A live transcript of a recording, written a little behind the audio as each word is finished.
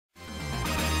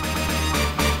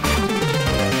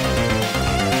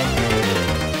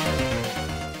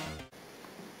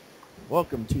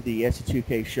welcome to the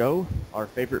ST2K show, our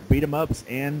favorite beat-em-ups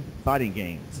and fighting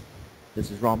games.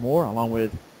 This is Ronmower, along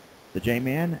with the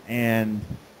Jman and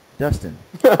Dustin.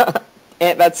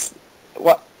 And that's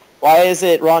what. Why is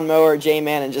it Ronmower,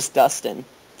 Jman, and just Dustin?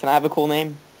 Can I have a cool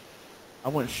name? I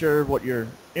wasn't sure what your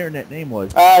internet name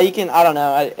was. You can. I don't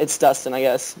know. It's Dustin, I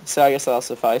guess. So I guess that'll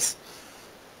suffice.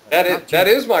 That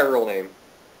is my real name.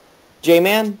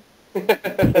 Jman.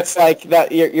 It's like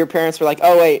that. Your parents were like,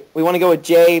 oh wait, we want to go with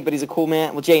J, but he's a cool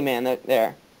man. Well, Jman,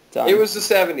 there. Done. It was the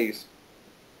 70s.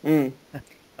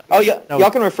 Oh yeah, no.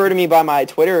 Y'all can refer to me by my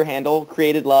Twitter handle,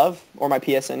 Createdlove, or my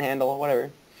PSN handle,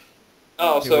 whatever.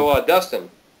 Oh, so Dustin.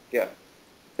 Yeah.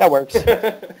 That works.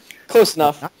 Close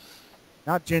enough.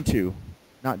 Not Gen 2.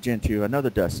 Not Gen 2. Another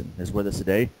Dustin is with us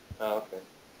today. Oh,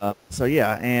 okay. So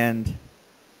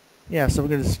we're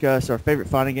going to discuss our favorite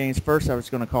fighting games. First, I was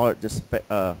going to call it just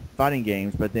fighting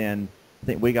games, but then I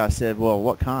think we guys said, well,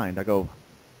 what kind? I go,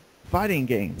 fighting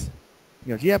games.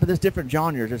 He goes, yeah, but there's different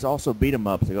genres. There's also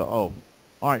beat-em-ups. I go, oh,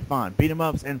 all right, fine.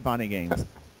 Beat-em-ups and fighting games.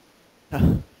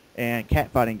 And cat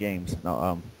fighting games.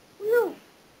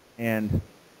 And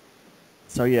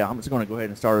so, yeah, I'm just going to go ahead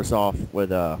and start us off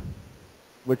with,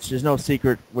 which is no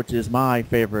secret, which is my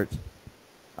favorite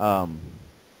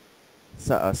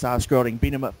side-scrolling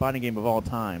beat-em-up fighting game of all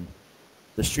time,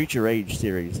 the Streets of Rage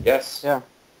series. Yes. Yeah.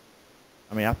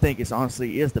 I mean, I think it's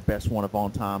honestly is the best one of all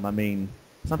time. I mean,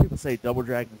 some people say Double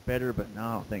Dragon's better, but no,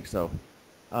 I don't think so.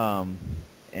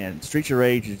 And Streets of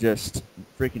Rage is just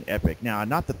freaking epic. Now,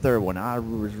 not the third one. I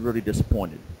was really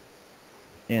disappointed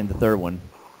in the third one.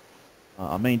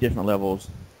 On many different levels,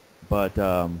 but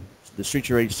the Streets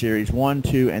of Rage series 1,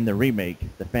 2, and the remake,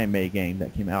 the fan-made game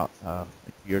that came out a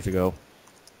few years ago,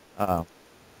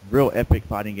 real epic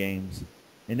fighting games.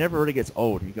 It never really gets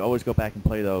old. You can always go back and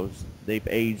play those. They've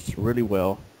aged really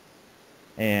well.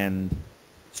 And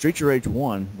Streets of Rage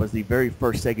 1 was the very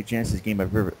first Sega Genesis game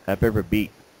I've ever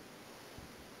beat,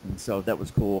 and so that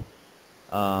was cool.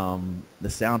 The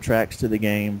soundtracks to the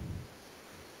game.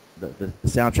 The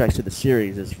soundtracks to the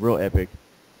series is real epic,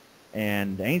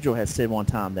 and Angel has said one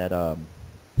time that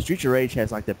Streets of Rage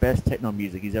has like the best techno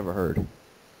music he's ever heard,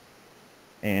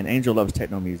 and Angel loves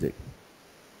techno music,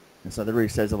 and so that really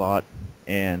says a lot.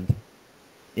 And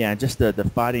yeah, just the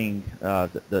fighting,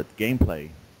 the gameplay,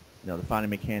 the fighting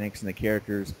mechanics and the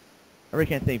characters. I really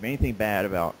can't think of anything bad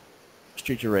about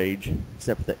Streets of Rage,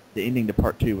 except that the ending to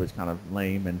Part 2 was kind of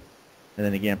lame, and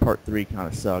then again Part 3 kind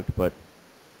of sucked, but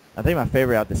I think my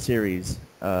favorite out of the series,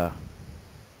 out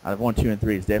of 1, 2, and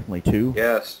 3, is definitely 2.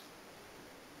 Yes.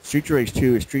 Streets of Rage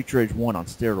 2 is Streets of Rage 1 on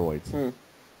steroids.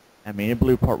 I mean, it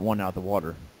blew Part 1 out of the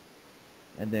water.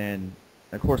 And then,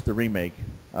 of course, the remake.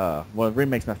 Well, the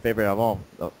remake's my favorite out of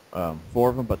all 4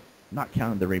 of them, but not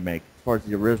counting the remake. As far as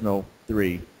the original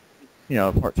 3,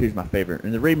 Part 2 is my favorite.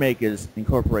 And the remake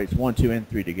incorporates 1, 2, and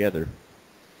 3 together.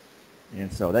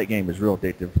 And so that game is real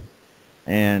addictive.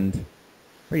 And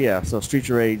but yeah, so Streets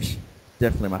of Rage,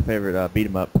 definitely my favorite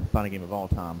beat-em-up fighting game of all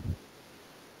time.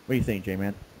 What do you think,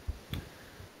 J-Man?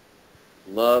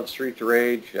 Love Streets of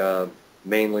Rage,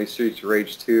 mainly Streets of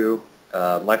Rage 2.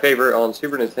 My favorite on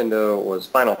Super Nintendo was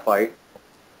Final Fight.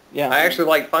 Yeah. I actually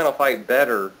like Final Fight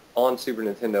better on Super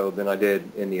Nintendo than I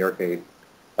did in the arcade.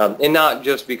 And not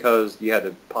just because you had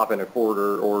to pop in a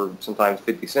quarter or sometimes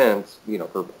 50 cents,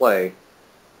 per play,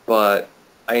 but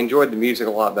I enjoyed the music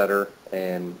a lot better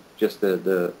and just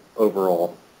the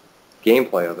overall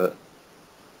gameplay of it.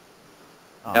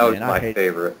 That was my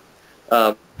favorite.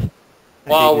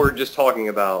 While we're just talking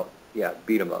about,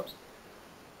 beat-em-ups.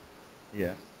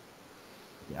 Yeah.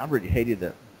 I really hated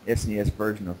the SNES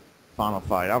version of Final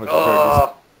Fight. I was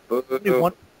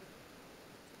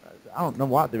I don't know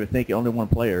why they were thinking only one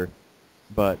player,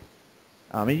 but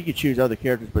I mean, you could choose other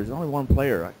characters, but there's only one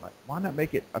player. Like, why not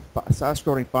make it a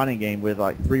side-scrolling fighting game with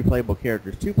like 3 playable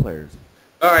characters, 2 players?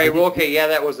 All right, well, okay, yeah,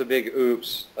 that was a big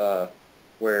oops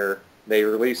where they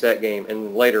released that game,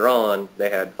 and later on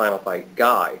they had Final Fight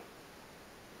Guy.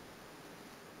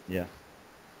 Yeah.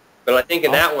 But I think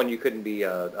in that one you couldn't be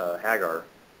Hagar,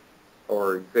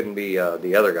 or you couldn't be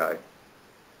the other guy.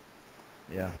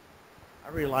 Yeah. I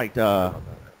really liked Final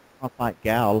Fight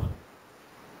Gal.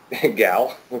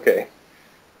 Gal? Okay.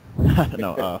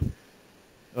 No,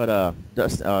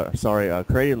 Dustin,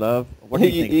 Createdlove. What do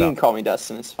you think? You can call me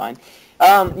Dustin. It's fine.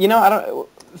 I don't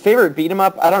favorite beat 'em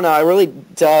up. I don't know. I really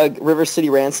dug River City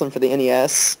Ransom for the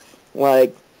NES.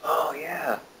 Like, oh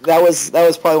yeah, that was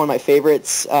probably one of my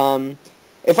favorites.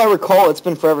 If I recall, it's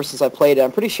been forever since I played it.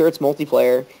 I'm pretty sure it's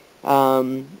multiplayer.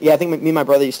 Yeah, I think me and my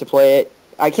brother used to play it.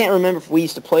 I can't remember if we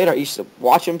used to play it or I used to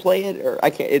watch him play it, or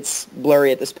I can't. It's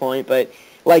blurry at this point, but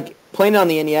like playing it on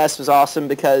the NES was awesome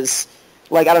because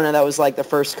like, I don't know, that was like the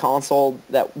first console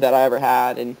that I ever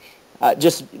had, and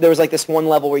just there was like this one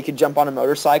level where you could jump on a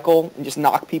motorcycle and just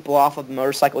knock people off of the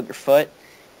motorcycle with your foot,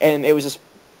 and it was just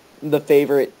the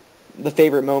favorite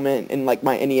moment in like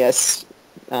my NES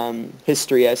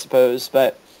history, I suppose.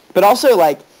 But also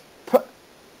like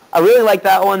I really like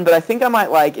that one, but I think I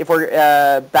might like, if we're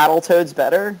Battletoads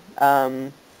better.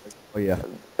 Oh yeah.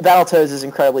 Battletoads is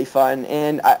incredibly fun,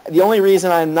 and the only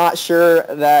reason I'm not sure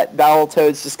that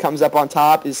Battletoads just comes up on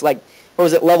top is like, what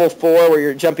was it, level 4, where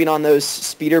you're jumping on those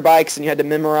speeder bikes and you had to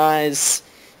memorize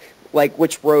like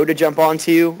which road to jump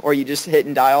onto, or you just hit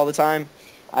and die all the time.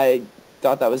 I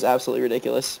thought that was absolutely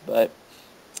ridiculous, but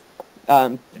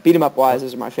beat 'em up wise,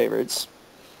 those are my favorites.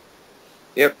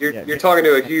 Yep, you're talking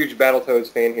to a huge Battletoads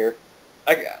fan here.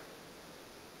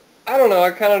 I don't know.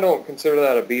 I kind of don't consider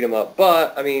that a beat 'em up,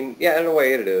 but I mean, yeah, in a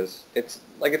way it is. It's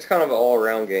kind of an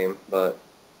all-around game, but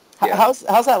yeah. How's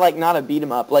that like not a beat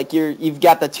 'em up? Like you've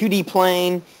got the 2D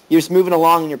plane, you're just moving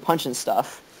along and you're punching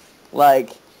stuff,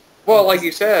 like. Well, like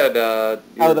you said,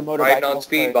 you're the motorbike riding on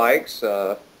speed bikes.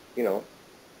 You know,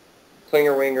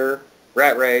 Clinger Winger,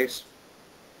 Rat Race.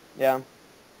 Yeah.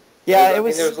 Yeah, it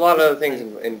was. There's a lot of other things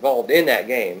involved in that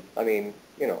game. I mean,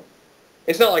 you know,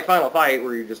 it's not like Final Fight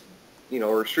where you just, you know,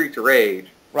 or Streets of Rage.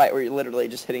 Right, where you're literally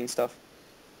just hitting stuff.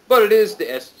 But it is the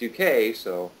ST2K,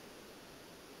 so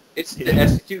it's the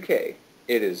ST2K.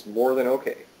 It is more than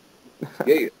okay.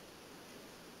 Yeah.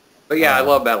 But yeah, I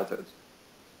love Battletoads.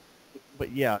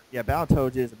 But yeah,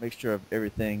 Battletoads is a mixture of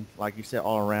everything, like you said,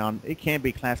 all around. It can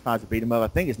be classified as a beat 'em up. I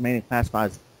think it's mainly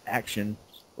classified as action,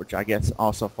 which I guess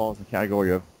also falls in the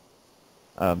category of,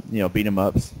 you know, beat 'em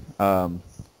ups. I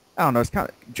don't know. It's kind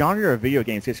of genre of video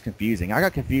games gets confusing. I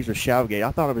got confused with Shadowgate.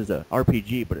 I thought it was a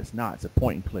RPG, but it's not. It's a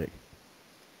point and click.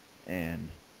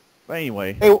 But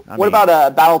anyway. Hey, what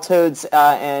about Battletoads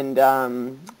and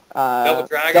Double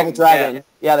Dragon? Double Dragon.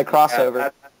 Yeah, the crossover. Yeah,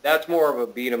 that's more of a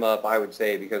beat 'em up, I would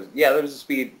say, because there's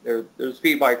a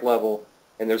speed bike level,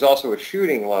 and there's also a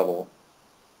shooting level.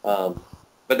 But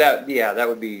that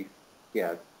would be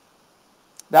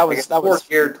That was more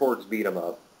geared towards beat 'em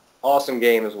up. Awesome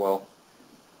game as well.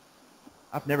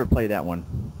 I've never played that one.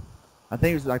 I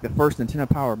think it was like the first Nintendo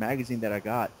Power magazine that I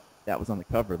got. That was on the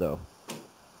cover though.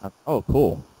 Oh,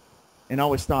 cool. And I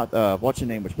always thought what's your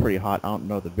name was pretty hot. I don't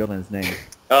know the villain's name.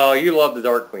 Oh, you love the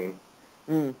Dark Queen.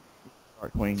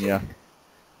 Dark Queen, yeah.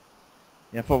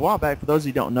 Yeah, for a while back, for those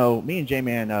who don't know, me and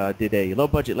Jman did a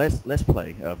low-budget let's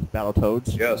play of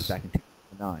Battletoads. Yes. Back in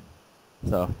 2009.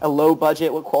 So. A low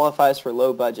budget? What qualifies for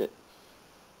low budget?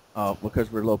 Oh, because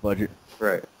we're low budget.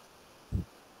 Right.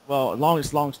 Well,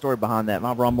 long story behind that.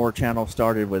 My Ronmower channel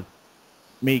started with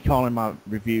me calling my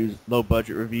reviews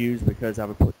low-budget reviews because I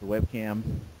would put the webcam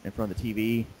in front of the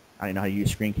TV. I didn't know how to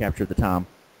use screen capture at the time.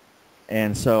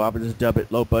 And so I would just dub it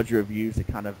low-budget reviews to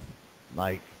kind of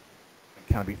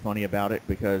be funny about it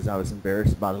because I was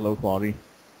embarrassed by the low quality.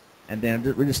 And then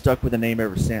we just stuck with the name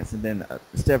ever since. And then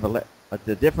instead of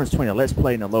the difference between a let's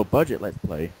play and a low-budget let's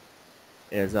play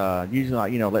is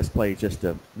usually, you know, let's play is just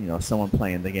someone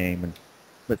playing the game.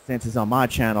 But since it's on my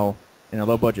channel and a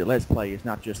low-budget let's play, it's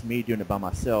not just me doing it by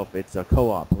myself. It's a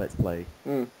co-op let's play.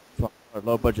 So a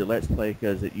low-budget let's play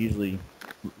because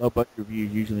low-budget review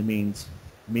usually means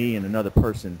me and another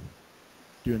person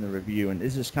doing the review, and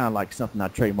it's just kind of like something I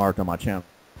trademarked on my channel.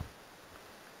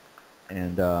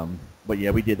 And but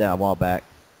yeah, we did that a while back,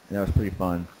 and that was pretty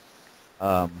fun.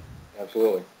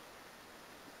 Absolutely.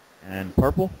 And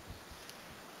Purple?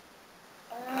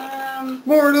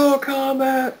 Mortal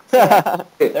Kombat.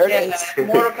 There it is.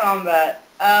 Mortal Kombat.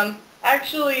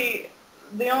 Actually,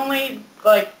 the only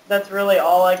that's really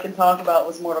all I can talk about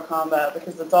was Mortal Kombat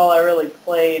because that's all I really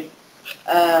played.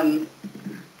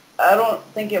 I don't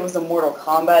think it was a Mortal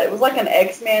Kombat. It was like an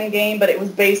X-Men game, but it was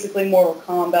basically Mortal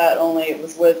Kombat, only it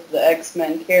was with the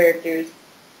X-Men characters.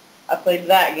 I played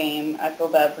that game. I feel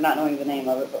bad for not knowing the name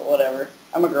of it, but whatever.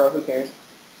 I'm a girl, who cares?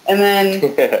 And then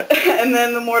and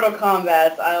then the Mortal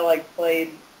Kombat, I played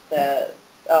that.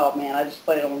 Oh man, I just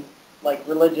played them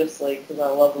religiously because I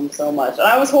love them so much. And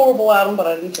I was horrible at them, but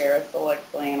I didn't care. I still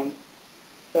liked playing them.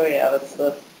 So yeah, that's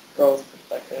the girl's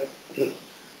perspective. I'm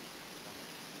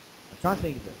trying to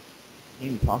think of the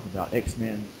game talking about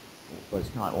X-Men, but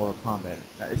it's not Mortal Kombat.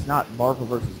 It's not Marvel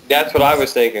versus. That's what I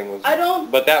was thinking.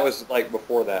 But that was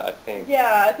before that, I think.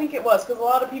 Yeah, I think it was because a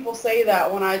lot of people say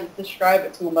that when I describe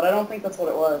it to them, but I don't think that's what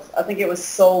it was. I think it was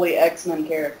solely X-Men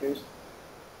characters.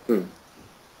 Well,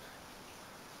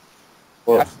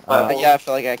 yeah, I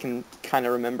feel like I can kind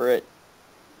of remember it.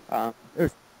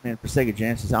 There's for Sega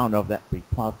Genesis. I don't know if that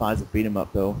qualifies as a beat 'em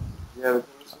up though. Yeah.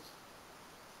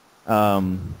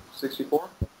 64.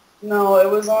 No, it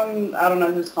was on, I don't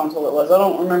know whose console it was. I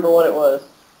don't remember what it was,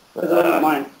 because it wasn't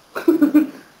mine.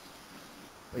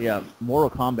 But yeah, Mortal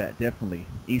Kombat, definitely.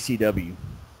 ECW.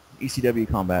 ECW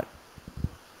Combat.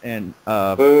 And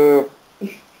Boo.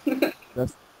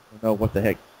 that's, I don't know what the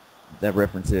heck that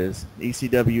reference is.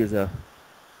 ECW is a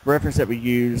reference that we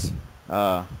use.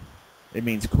 It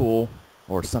means cool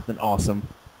or something awesome.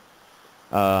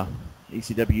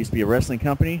 ECW used to be a wrestling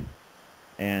company,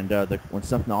 and when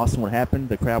something awesome would happen,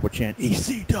 the crowd would chant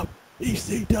ECW,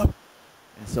 ECW.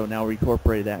 And so now we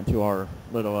incorporated that into our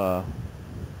little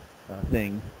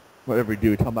thing. Whatever we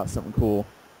do, we talk about something cool.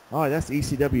 Oh, that's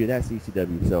ECW, that's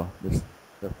ECW. So just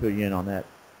to fill you in on that.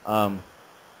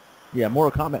 Yeah,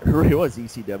 Mortal Kombat really was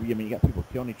ECW. I mean, you got people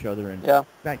killing each other, and Yeah. in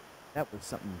fact, that was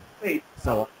something Wait,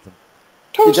 so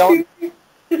awesome.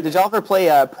 Did y'all ever play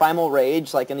Primal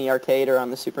Rage like in the arcade or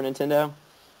on the Super Nintendo?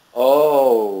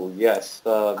 Oh, yes.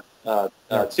 Super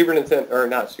Nintendo, or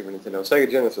not Super Nintendo,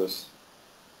 Sega Genesis.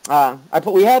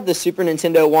 We had the Super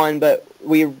Nintendo one, but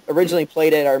we originally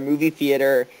played at our movie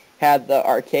theater, had the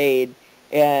arcade,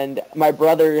 and my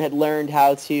brother had learned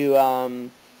how to,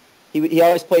 he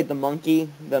always played the monkey.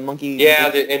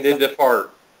 Yeah, and did the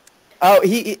fart. Oh,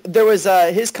 there was,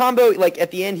 his combo, like,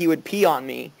 at the end, he would pee on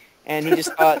me, and he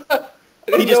just thought, I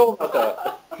didn't know about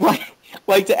that.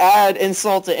 like to add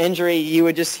insult to injury, he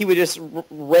would just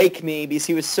rake me because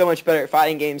he was so much better at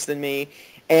fighting games than me,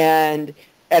 and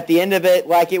at the end of it,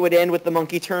 like, it would end with the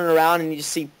monkey turning around, and you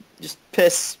just see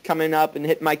piss coming up and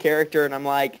hitting my character, and I'm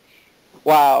like,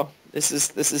 wow, this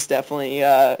is definitely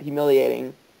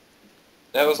humiliating.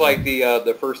 That was like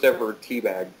the first ever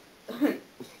teabag.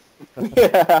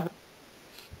 Yeah.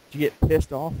 Did you get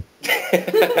pissed off?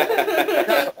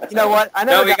 You know what?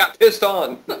 No, he got pissed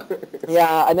on.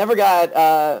 Yeah, I never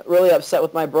got really upset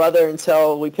with my brother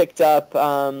until we picked up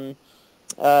the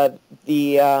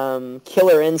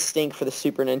Killer Instinct for the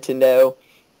Super Nintendo.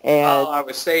 And I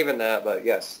was saving that, but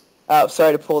yes.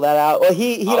 Sorry to pull that out. Well,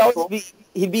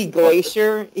 he'd be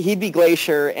Glacier. He'd be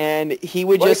Glacier, and he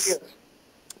would just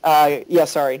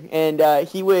sorry, and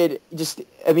he would just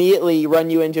immediately run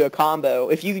you into a combo.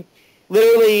 If you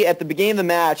literally at the beginning of the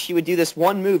match, he would do this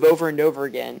one move over and over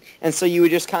again, and so you would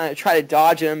just kind of try to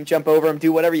dodge him, jump over him,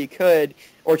 do whatever you could,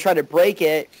 or try to break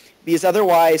it, because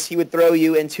otherwise he would throw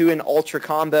you into an ultra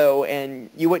combo, and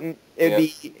you wouldn't.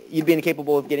 You'd be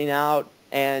incapable of getting out,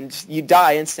 and you'd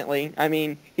die instantly. I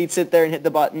mean, he'd sit there and hit the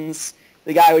buttons.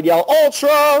 The guy would yell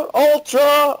ultra,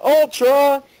 ultra,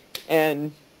 ultra,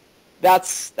 and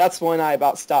that's when I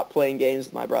about stopped playing games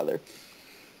with my brother.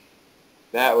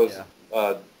 That was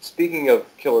speaking of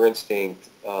Killer Instinct.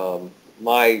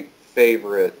 My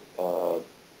favorite. I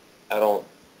don't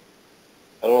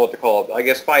know what to call it. I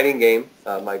guess fighting game.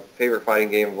 My favorite fighting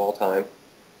game of all time.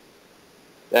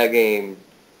 That game,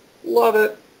 love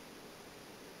it.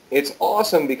 It's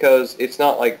awesome because it's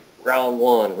not like round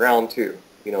one, round two.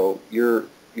 You know, your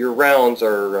rounds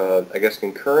are I guess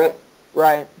concurrent.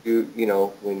 Right.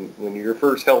 When your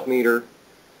first health meter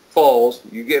falls,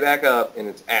 you get back up and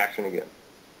it's action again.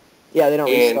 Yeah, they don't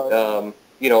restart. And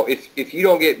if you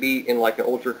don't get beat in like an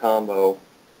ultra combo,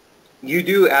 you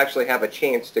do actually have a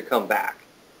chance to come back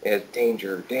as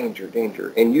danger, danger,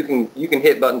 danger, and you can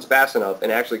hit buttons fast enough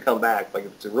and actually come back like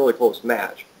if it's a really close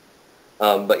match.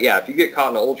 But yeah, if you get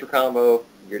caught in an ultra combo,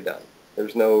 you're done.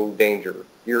 There's no danger.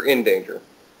 You're in danger.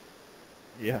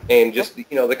 Yeah. And just,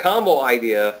 the combo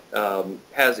idea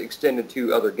has extended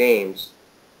to other games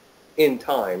in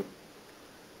time.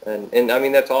 And I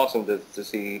mean, that's awesome to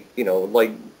see,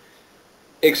 like,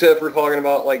 except for talking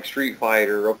about, like, Street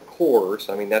Fighter, of course.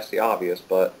 I mean, that's the obvious.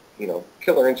 But,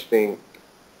 Killer Instinct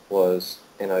was,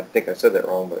 and I think I said that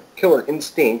wrong, but Killer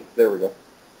Instinct, there we go,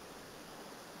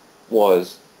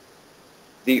 was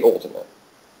the ultimate.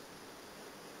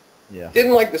 Yeah.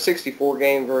 Didn't like the 64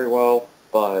 game very well,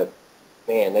 but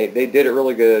man, they did it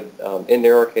really good in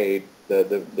their arcade,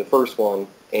 the first one,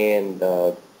 and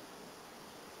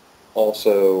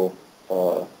also,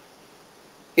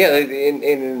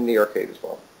 in the arcade as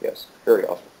well. Yes, very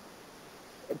awesome.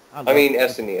 I mean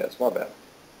SNES, my bad.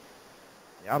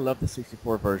 Yeah, I love the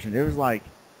 64 version. It was like,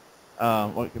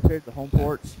 compared to the home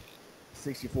ports, the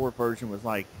 64 version was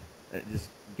like, it just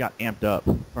got amped up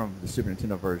from the Super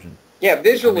Nintendo version. Yeah,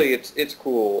 visually it's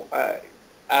cool.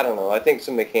 I don't know. I think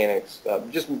some mechanics,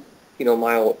 just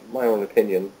my own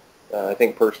opinion. I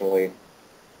think personally,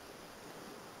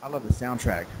 I love the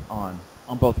soundtrack on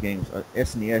both games,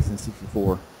 SNES and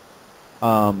 64.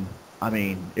 I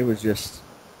mean, it was just,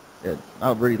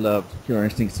 I really loved Killer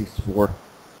Instinct 64.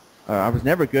 I was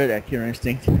never good at Killer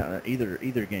Instinct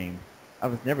either game. I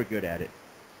was never good at it.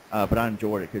 but I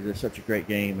enjoyed it because it's such a great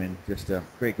game and just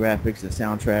great graphics, the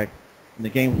soundtrack, and the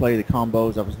gameplay, the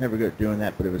combos. I was never good at doing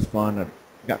that, but it was fun.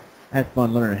 I had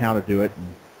fun learning how to do it. And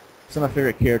some of my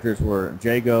favorite characters were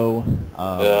Jago.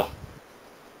 Yeah.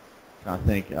 I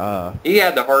think. He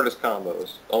had the hardest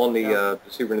combos on the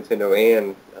Super Nintendo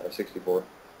and 64.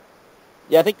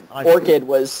 Yeah, I think Orchid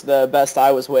was the best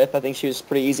I was with. I think she was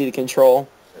pretty easy to control.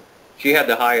 She had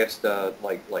the highest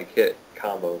like hit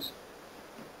combos.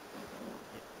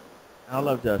 I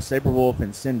loved Saberwolf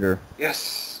and Cinder.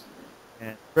 Yes.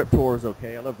 And Riptor is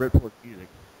okay. I love Riptor's music.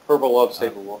 Purple loves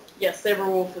Saberwolf. Yes,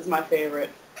 Saberwolf is my favorite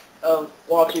of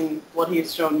watching what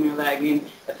he's shown me in that game.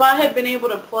 If I had been able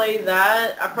to play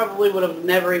that, I probably would have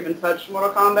never even touched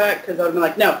Mortal Kombat because I would have been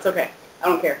like, no, it's okay. I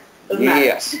don't care. Doesn't matter.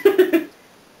 Yes.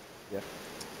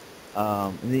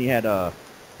 And then you had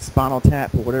Spinal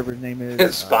Tap or whatever his name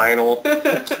is. Spinal.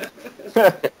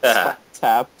 Tap.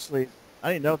 Actually,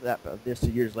 I didn't know that this 2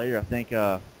 years later. I think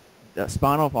the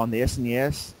Spinal on the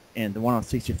SNES and the one on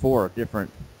 64 are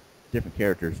different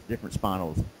characters, different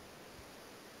Spinals.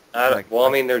 Well, I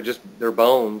mean, they're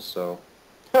bones, so.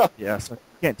 Yeah, so you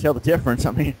can't tell the difference.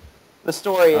 I mean, The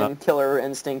story in Killer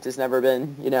Instinct has never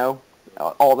been,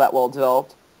 all that well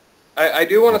developed. I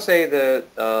do want to say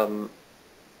that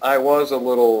I was a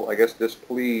little, I guess,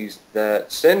 displeased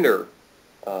that Cinder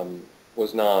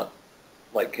was not,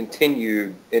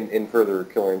 continued in further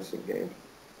Killer Instinct games.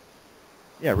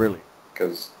 yeah, really.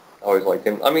 Because I always liked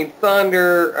him. I mean,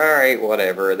 Thunder, all right,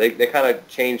 whatever. They kind of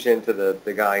changed into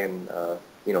the guy in,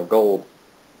 Gold.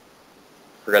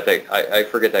 I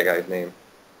forget that guy's name.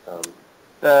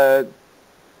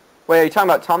 Wait, are you talking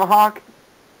about Tomahawk?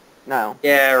 No.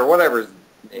 Yeah, or whatever his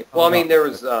name. Well, I mean, there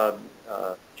was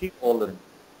Chief.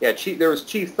 there was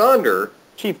Chief Thunder.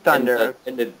 Chief Thunder.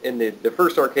 In the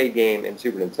first arcade game in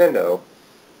Super Nintendo,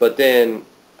 but then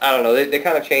I don't know. They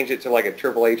kind of changed it to like a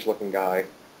Triple H looking guy.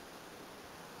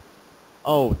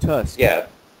 Oh, Tusk. Yeah.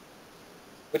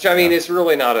 Which I mean, it's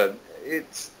really not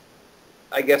it's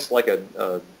I guess like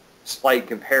a slight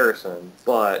comparison,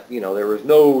 but there was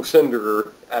no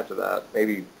Cinder after that.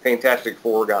 Maybe Fantastic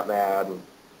Four got mad and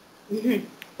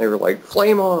they were like,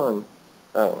 "Flame on!"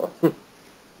 I don't know.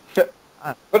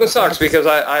 But it sucks because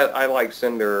I like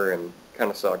Cinder and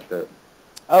kind of sucked that.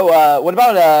 Oh, what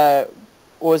about,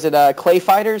 was it Clay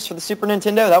Fighters for the Super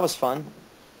Nintendo? That was fun.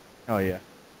 Oh yeah.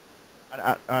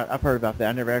 I've heard about that.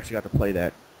 I never actually got to play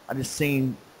that. I just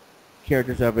seen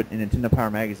characters of it in Nintendo Power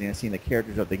Magazine. I've seen the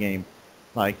characters of the game,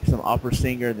 like some opera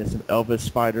singer, then some Elvis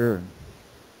fighter, and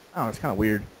I don't know, it's kind of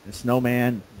weird. The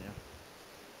Snowman. Yeah.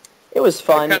 It was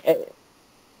fun.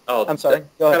 I'm sorry.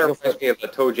 Go ahead. Kind of reminds me of a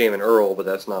Toe Jam and Earl, but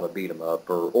that's not a beat 'em up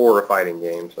or a fighting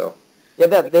game. So. Yeah,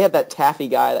 they had that taffy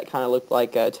guy that kind of looked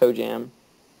like Toe Jam.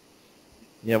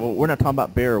 Yeah, well, we're not talking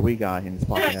about Bear or Wee Guy in this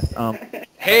podcast.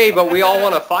 Hey, but we all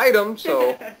want to fight them,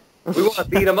 so we want to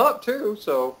beat them up too.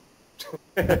 So.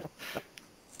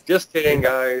 Just kidding,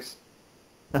 guys.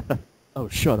 Oh,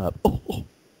 shut up.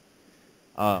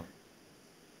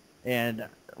 And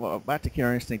well, back to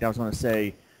Killer Instinct, I was going to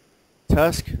say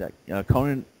Tusk, that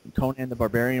Conan the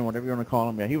Barbarian, whatever you want to call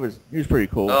him. Yeah, he was pretty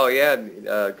cool. Oh yeah,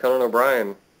 Conan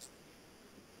O'Brien.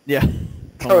 Yeah.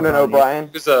 Conan O'Brien.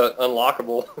 He was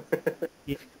unlockable.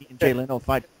 he and Jay Leno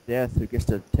fight to death, who gets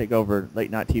to take over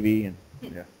late night TV and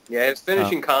yeah. Yeah, his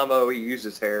finishing combo, he used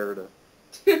his hair to.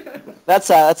 That's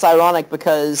ironic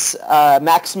because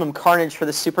Maximum Carnage for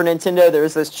the Super Nintendo, there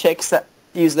was those chicks that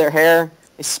used their hair.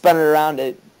 They spun it around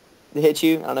to hit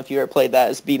you. I don't know if you ever played that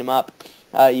as Beat 'em Up.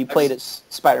 You played as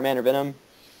Spider-Man or Venom.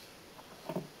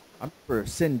 I remember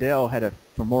Sindel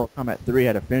from Mortal Kombat 3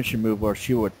 had a finishing move where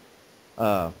she would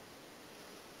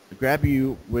grab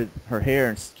you with her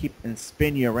hair and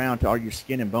spin you around till all your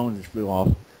skin and bones just flew off.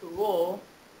 Cool.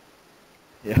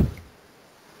 Yeah.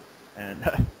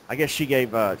 And I guess she's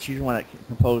the one that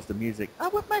composed the music. I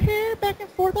whip my hair back and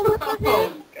forth. I whip my hair.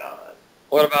 Oh God.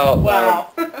 What about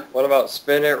Wow. What about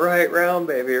spin it right round,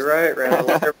 baby, right round?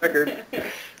 What's your record?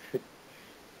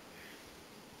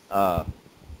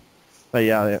 But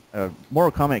yeah,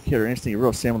 Mortal Kombat Killer Instinct are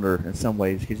real similar in some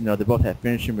ways because they both had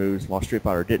finishing moves while Street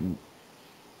Fighter didn't.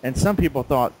 And some people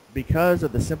thought because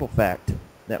of the simple fact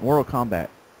that Mortal Kombat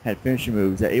had finishing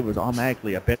moves that it was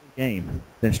automatically a better game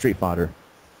than Street Fighter.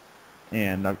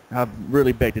 And I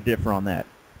really beg to differ on that.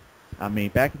 I mean,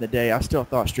 back in the day, I still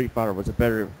thought Street Fighter was a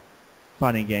better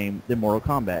fighting game than Mortal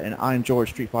Kombat, and I enjoyed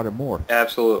Street Fighter more.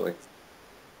 Absolutely.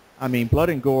 I mean, blood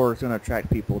and gore is going to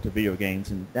attract people to video games,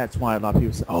 and that's why a lot of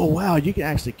people say, oh, wow, you can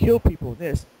actually kill people with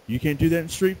this. You can't do that in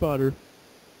Street Fighter.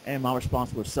 And my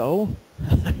response was, so?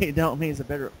 It don't mean it's a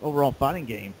better overall fighting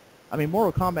game. I mean,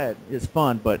 Mortal Kombat is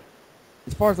fun, but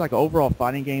as far as like an overall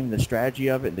fighting game, the strategy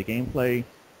of it, the gameplay,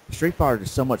 Street Fighter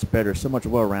is so much better, so much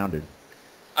well-rounded.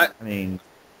 I mean,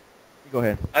 go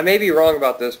ahead. I may be wrong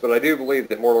about this, but I do believe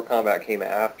that Mortal Kombat came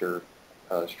after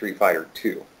Street Fighter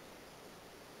 2.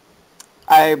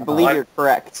 I believe you're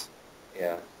correct.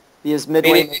 Yeah. Because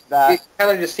Midway made that. It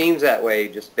kind of just seems that way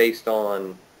just based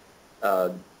on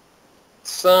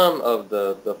some of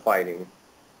the fighting.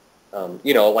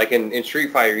 You know, like in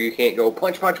Street Fighter, you can't go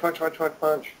punch, punch, punch, punch, punch,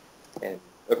 punch. And,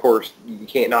 of course, you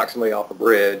can't knock somebody off a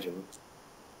bridge and,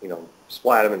 you know,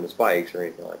 splat them into spikes or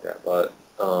anything like that. But,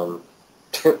 and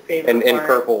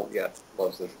Purple, yeah,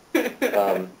 loves this.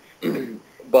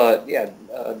 But, yeah,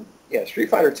 Street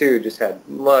Fighter 2 just had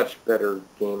much better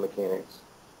game mechanics.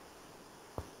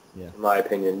 Yeah. In my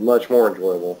opinion, much more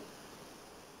enjoyable.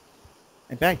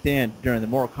 And back then, during the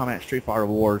Mortal Kombat Street Fighter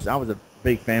Wars, I was a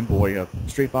big fanboy of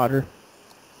Street Fighter.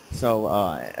 So,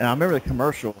 and I remember the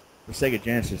commercial for Sega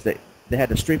Genesis. They had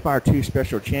the Street Fighter 2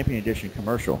 Special Champion Edition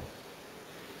commercial.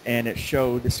 And it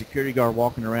showed the security guard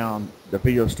walking around the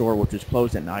video store, which is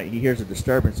closed at night. He hears a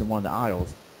disturbance in one of the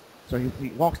aisles. So he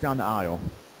walks down the aisle.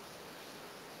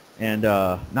 And,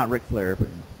 not Ric Flair, but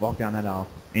walk down that aisle.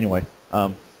 Anyway,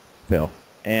 Phil.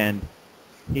 And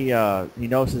he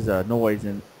notices a noise,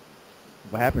 and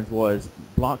what happens was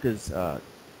Blanca's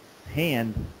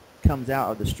hand comes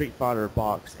out of the Street Fighter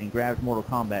box and grabs Mortal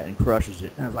Kombat and crushes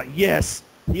it. And I was like, yes,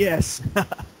 yes.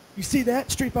 You see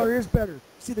that? Street Fighter is better.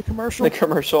 See the commercial? The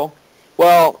commercial.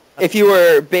 Well, if you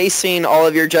were basing all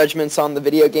of your judgments on the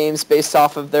video games based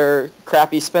off of their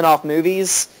crappy spin-off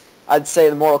movies, I'd say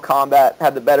the Mortal Kombat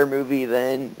had the better movie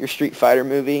than your Street Fighter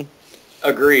movie.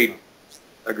 Agreed.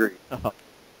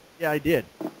 Yeah, I did.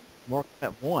 Mortal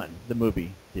Kombat 1, the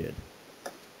movie, did.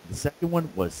 The second one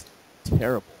was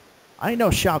terrible. I didn't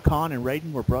know Shao Kahn and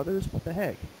Raiden were brothers. What the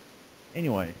heck?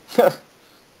 Anyway.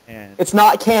 And It's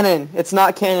not canon. It's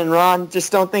not canon, Ron.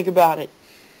 Just don't think about it.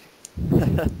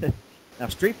 now,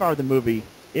 Street Fighter, the movie,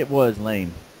 it was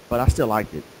lame, but I still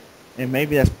liked it. And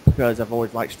maybe that's because I've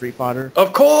always liked Street Fighter.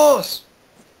 Of course!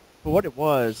 But what it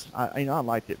was, I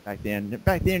liked it back then.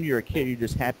 Back then, you're a kid, you're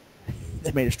just happy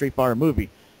they made a Street Fighter movie.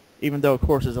 Even though, of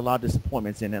course, there's a lot of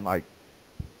disappointments in it. Like,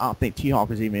 I don't think T-Hawk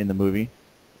was even in the movie.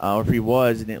 Or if he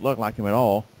was, it didn't look like him at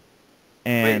all.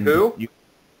 And wait, who?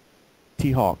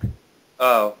 T-Hawk.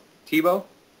 Oh, Tebow?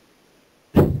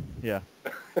 Yeah.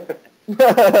 They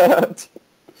got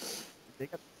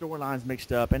the storylines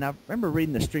mixed up. And I remember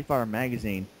reading the Street Fighter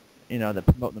magazine, you know, that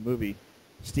promoted the movie.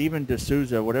 Steven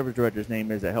D'Souza, whatever the director's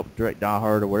name is that helped direct Die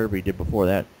Hard or whatever he did before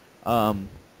that,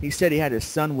 he said he had his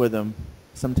son with him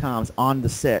sometimes on the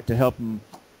set to help him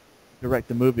direct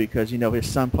the movie because, you know, his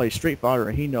son plays Street Fighter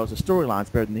and he knows the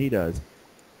storylines better than he does.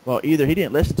 Well, either he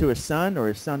didn't listen to his son or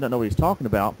his son doesn't know what he's talking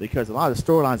about because a lot of the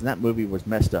storylines in that movie was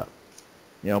messed up.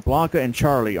 You know, Blanca and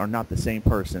Charlie are not the same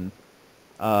person.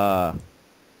 Dalcine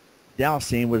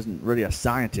wasn't really a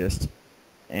scientist.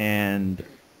 And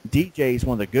DJ's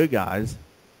one of the good guys,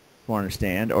 if I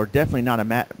understand, or definitely not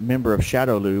a member of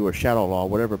Shadowloo or Shadow Law,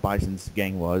 whatever Bison's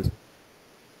gang was.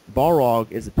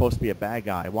 Balrog is supposed to be a bad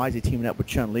guy. Why is he teaming up with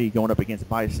Chun-Li going up against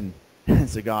Bison and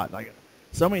Sagat? Like,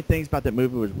 so many things about that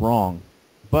movie was wrong.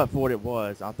 But for what it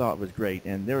was, I thought it was great.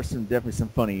 And there were definitely some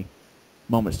funny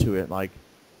moments to it, like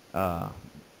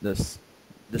this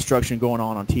destruction going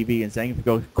on TV and Zangief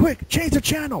goes, quick, change the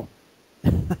channel!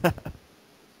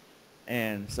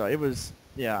 And so it was,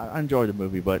 yeah, I enjoyed the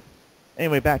movie. But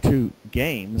anyway, back to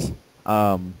games.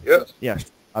 Yes. Yeah,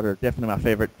 Street Fighter, definitely my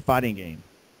favorite fighting game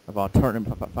of all,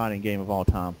 tournament fighting game of all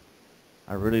time.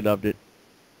 I really loved it.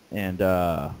 And,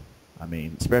 I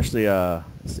mean, especially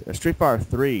Street Fighter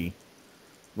 3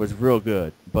 was real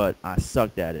good, but I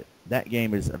sucked at it. That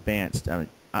game is advanced. I mean,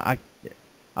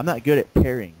 I'm not good at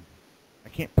parrying. I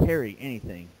can't parry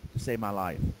anything to save my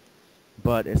life.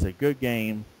 But it's a good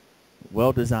game,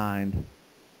 well designed,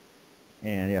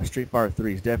 and yeah, Street Fighter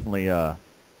 3 is definitely,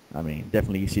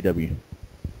 definitely ECW.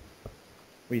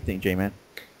 What do you think, Jman?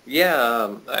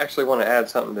 Yeah, I actually want to add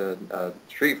something to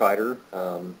Street Fighter.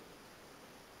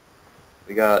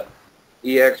 We got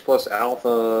EX plus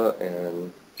Alpha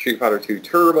and Street Fighter 2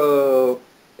 Turbo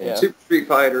and Super Street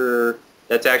Fighter.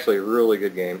 That's actually a really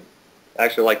good game. I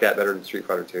actually like that better than Street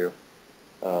Fighter 2.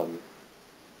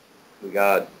 We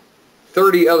got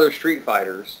 30 other Street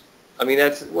Fighters. I mean,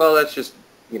 that's just,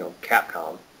 you know,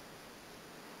 Capcom.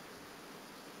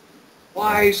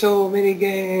 Why so many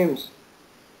games?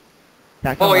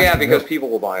 Oh, yeah, because people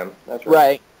will buy them. That's right.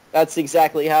 Right. That's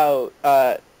exactly how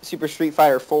Super Street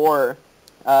Fighter 4,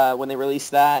 when they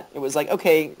released that, it was like,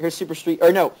 okay, here's Super Street...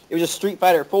 Or no, it was just Street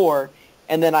Fighter 4,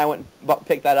 and then I went and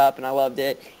picked that up, and I loved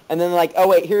it. And then like, oh,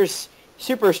 wait, here's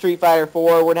Super Street Fighter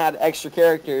 4 would have extra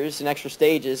characters and extra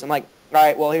stages. I'm like, all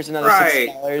right, well, here's another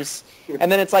 $60.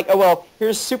 And then it's like, oh, well,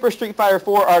 here's Super Street Fighter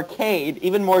 4 Arcade,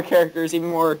 even more characters, even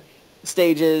more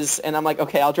stages. And I'm like,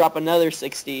 okay, I'll drop another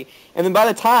 60. And then by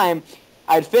the time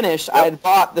I'd finished, I had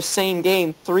bought the same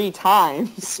game 3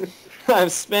 times.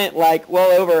 I've spent like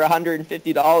well over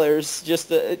 $150 just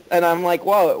to, and I'm like,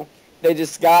 whoa, they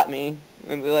just got me.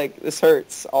 And like, this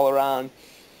hurts all around.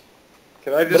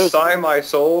 Can I just sign my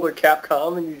soul to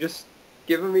Capcom and you just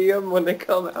giving me them when they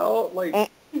come out? Like,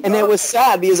 and it was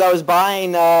sad because I was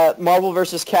buying Marvel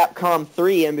vs. Capcom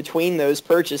 3 in between those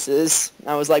purchases.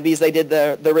 I was like, because they did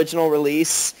the original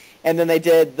release, and then they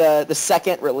did the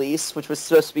second release, which was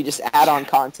supposed to be just add-on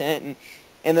content,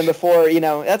 and then before, you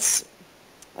know, that's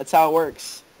how it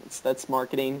works. That's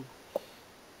marketing,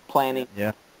 planning.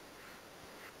 Yeah.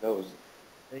 Those,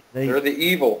 they're the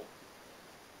evil.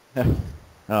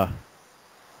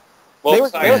 Well, they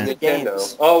were besides good Nintendo.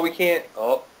 games. Oh, we can't.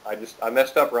 Oh, I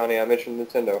messed up, Ronnie. I mentioned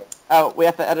Nintendo. Oh, we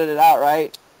have to edit it out,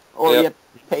 right? Or you have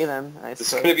to pay them.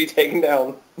 It's going to be taken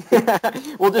down.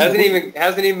 We'll just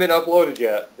hasn't even been uploaded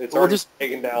yet. It's already just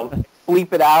taken down.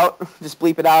 Bleep it out. Just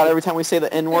bleep it out every time we say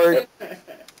the N word.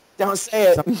 Don't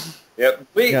say it. Yep.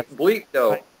 Bleep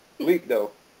though. Bleep though.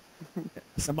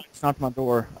 Somebody knocked on my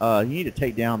door. You need to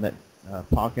take down that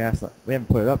podcast. We haven't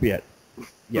put it up yet.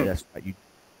 Yeah, that's right. You.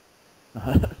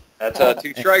 That's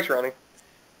 2 strikes, Ronnie.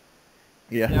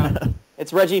 Yeah.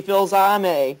 It's Reggie Phil's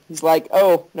IMA. He's like,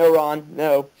 oh, no, Ron,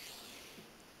 no.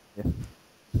 Yeah.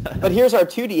 But here's our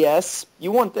 2DS.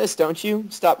 You want this, don't you?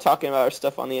 Stop talking about our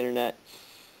stuff on the internet.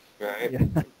 Right.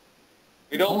 Yeah.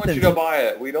 We don't want you to buy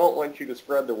it. We don't want you to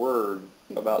spread the word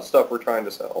about stuff we're trying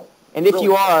to sell. And if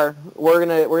you are, we're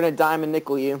gonna dime and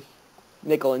nickel you.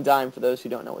 Nickel and dime for those who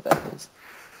don't know what that is.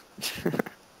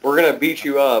 We're gonna beat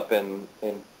you up and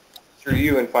through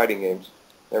you in fighting games.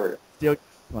 There we go. Still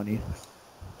funny.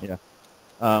 Yeah.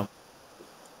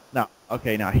 Now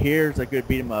here's a good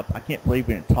beat 'em up. I can't believe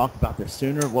we didn't talk about this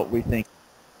sooner. What we think.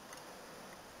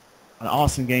 An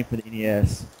awesome game for the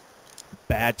NES.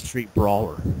 Bad Street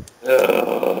Brawler. You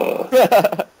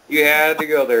had to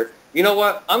go there. You know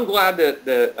what? I'm glad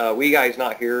that Wee Guy's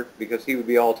not here because he would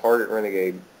be all Target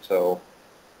Renegade. So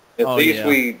at least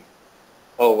we...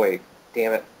 Oh, wait.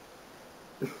 Damn it.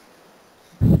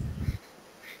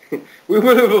 We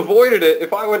would have avoided it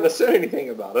if I wouldn't have said anything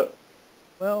about it.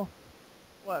 Well,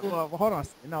 hold on.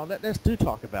 No, let's do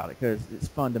talk about it because it's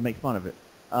fun to make fun of it.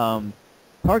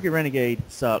 Target Renegade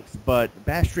sucks, but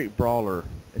Bad Street Brawler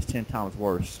is 10 times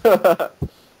worse. I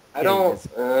don't.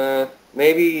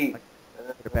 Maybe.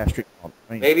 Bad Street Brawler.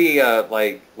 Maybe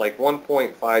like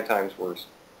 1.5 times worse.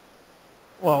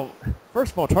 Well,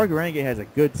 first of all, Target Renegade has a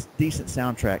good, decent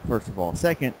soundtrack. First of all,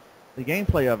 second, the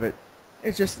gameplay of it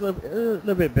is just a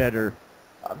little bit better.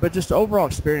 But just the overall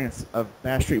experience of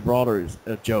Bad Street Brawler is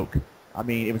a joke. I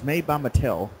mean, it was made by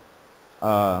Mattel.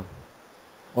 Well,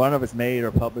 I don't know if it's made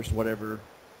or published, whatever,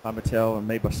 by Mattel and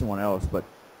made by someone else, but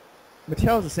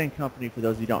Mattel is the same company, for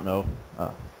those of you who don't know,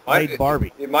 made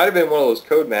Barbie. It might have been one of those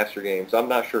Codemaster games. I'm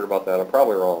not sure about that. I'm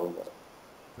probably wrong. But.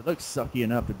 It looks sucky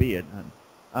enough to be it.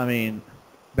 I mean,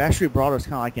 Bad Street Brawler is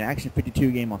kind of like an Action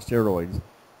 52 game on steroids.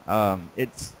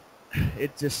 It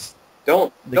just...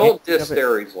 Don't diss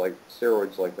steroids like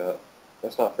that.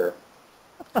 That's not fair.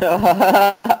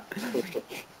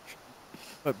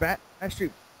 But Bad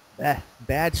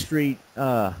Street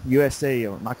USA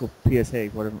or Michael PSA,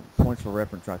 whatever, points for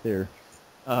reference right there.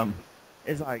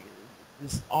 It's like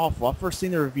it's awful. I first seen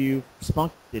the review.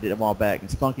 Spunky did it a while back, and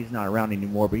Spunky's not around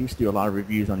anymore, but he used to do a lot of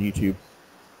reviews on YouTube.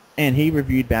 And he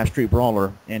reviewed Bad Street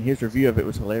Brawler, and his review of it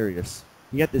was hilarious.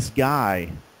 You got this guy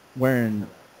wearing...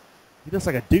 He looks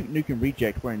like a Duke Nukem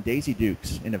reject wearing Daisy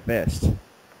Dukes in a vest.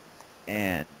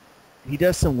 And he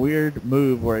does some weird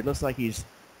move where it looks like he's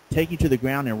taking you to the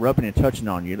ground and rubbing and touching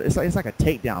on you. It's like a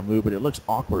takedown move, but it looks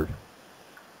awkward.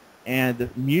 And the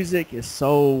music is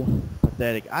so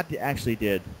pathetic. I actually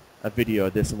did a video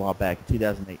of this a while back in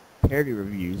 2008. Parody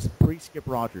reviews, pre-Skip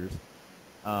Rogers.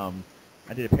 I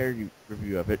did a parody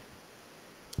review of it.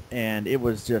 And it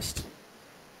was just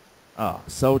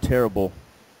so terrible.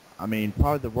 I mean,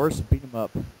 probably the worst beat 'em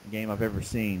up game I've ever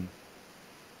seen.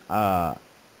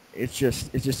 It's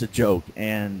just a joke,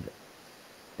 and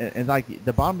like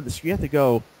the bottom of the screen, you have to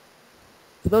go.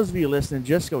 For those of you listening,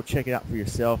 just go check it out for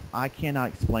yourself. I cannot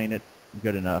explain it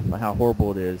good enough how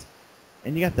horrible it is.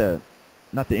 And you got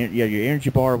your energy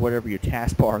bar or whatever, your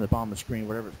task bar on the bottom of the screen,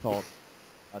 whatever it's called.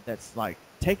 That's like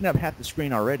taking up half the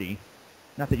screen already.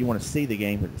 Not that you want to see the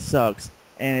game, but it sucks.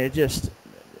 And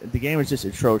the game is just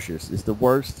atrocious. It's the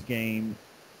worst game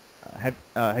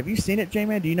Have you seen it,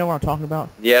 Jman? Do you know what I'm talking about?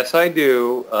 Yes, I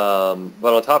do.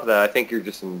 But on top of that, I think you're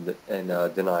just in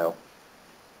denial.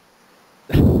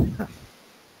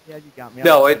 Yeah, you got me.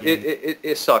 No,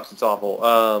 it sucks. It's awful.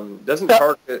 Doesn't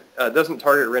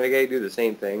Target Renegade do the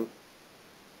same thing?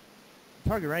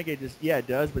 Target Renegade it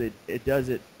does, but it does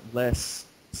it less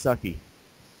sucky.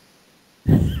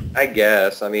 I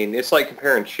guess. I mean, it's like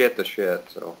comparing shit to shit.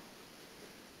 So.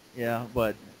 Yeah,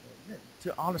 but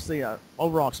honestly,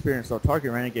 overall experience though,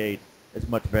 Target Renegade is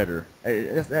much better.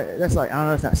 That's like, I don't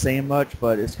know, it's not saying much,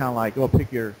 but it's kind of like, oh,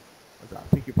 pick your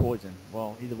poison.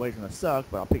 Well, either way it's gonna suck,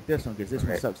 but I'll pick this one because this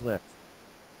one sucks less.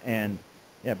 And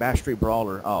yeah, Bash Street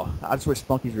Brawler. Oh, I just wish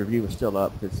Spunky's review was still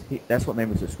up because that's what made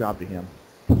me subscribe to him.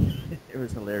 It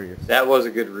was hilarious. That was a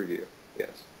good review. Yes.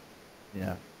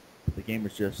 Yeah, but the game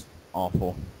was just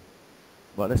awful.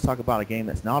 But let's talk about a game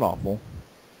that's not awful.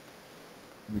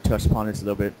 We touched upon this a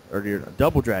little bit earlier.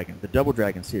 Double Dragon, the Double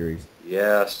Dragon series.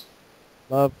 Yes.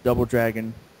 Love Double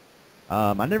Dragon.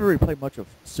 I never really played much of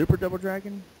Super Double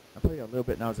Dragon. I played a little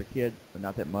bit when I was a kid, but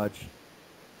not that much.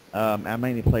 I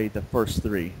mainly played the first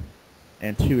 3,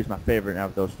 and 2 is my favorite out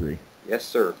of those 3. Yes,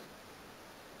 sir.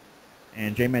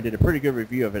 And J-Man did a pretty good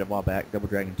review of it a while back, Double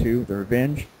Dragon 2, The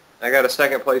Revenge. I got a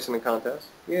second place in the contest.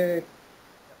 Yay.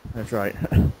 That's right.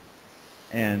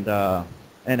 And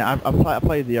I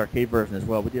played the arcade version as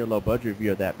well. We did a low budget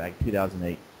review of that back in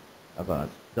 2008 of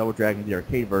Double Dragon, the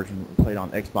arcade version. We played on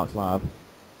Xbox Live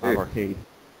Arcade.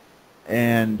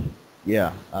 And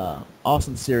yeah,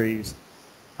 awesome series.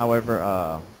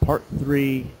 However, part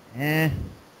 3, It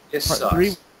part sucks.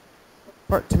 3,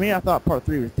 to me, I thought part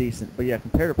 3 was decent, but yeah,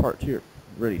 compared to part 2, it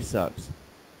really sucks.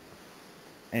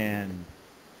 And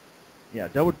yeah,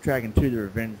 Double Dragon 2: The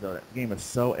Revenge, though, that game was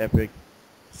so epic,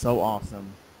 so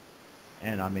awesome,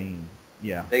 and I mean,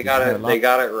 yeah, They got it. They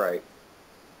got it right.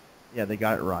 Yeah, they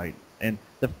got it right. And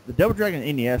the Double Dragon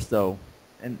NES, though,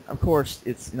 and of course,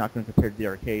 it's not going to compare to the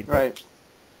arcade. Right.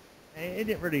 It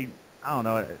didn't really. I don't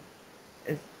know.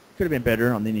 It could have been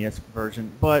better on the NES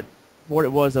version, but what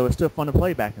it was, though, it's still fun to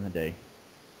play back in the day.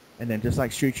 And then just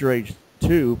like Street Rage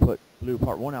 2 blew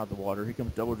Part 1 out of the water, here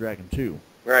comes Double Dragon 2.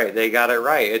 Right, they got it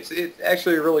right. It's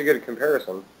actually a really good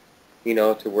comparison,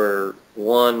 to where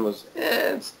 1 was,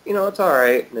 it's all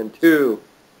right, and then 2,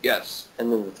 yes,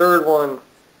 and then the third one,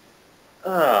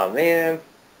 oh man,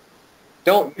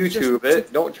 don't YouTube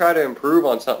it. Don't try to improve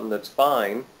on something that's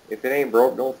fine. If it ain't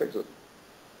broke, don't fix it.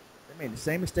 They made the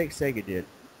same mistake Sega did.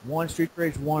 Street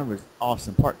Rage 1 was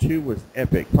awesome. Part 2 was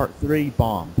epic. Part 3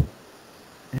 bombed.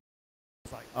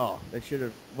 It's like, oh, they should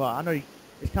have. Well, I know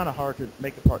it's kind of hard to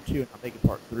make a part 2 and not make a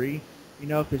part 3,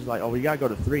 because you're like, oh, we got to go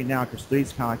to 3 now because 3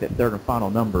 is kind of like that third and final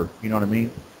number, you know what I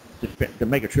mean? To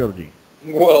make a trilogy.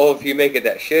 Well, if you make it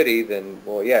that shitty, then,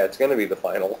 well, yeah, it's going to be the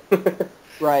final.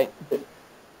 Right.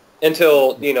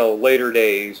 Until, later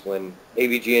days when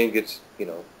AVGN gets,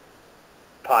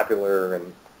 popular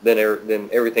and then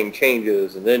everything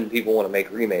changes and then people want to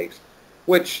make remakes,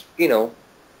 which,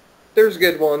 there's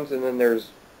good ones and then there's,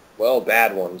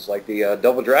 bad ones, like the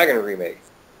Double Dragon remake.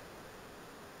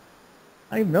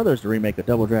 I didn't even know there's a remake of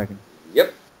Double Dragon.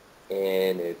 Yep.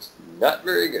 And it's not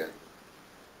very good.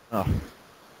 Oh.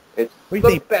 It's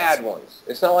the bad ones.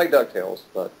 It's not like DuckTales,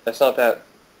 but that's not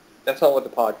what the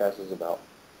podcast is about.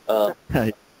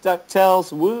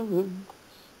 DuckTales, woo.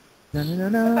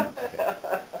 No.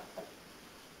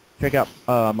 Check out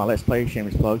my Let's Play,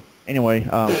 shameless plug. Anyway,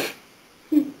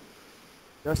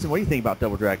 Dustin, what do you think about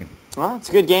Double Dragon? Well, it's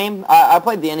a good game. I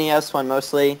played the NES one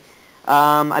mostly.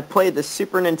 I played the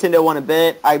Super Nintendo one a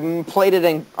bit. I played it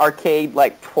in arcade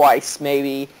like twice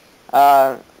maybe.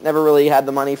 Never really had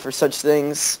the money for such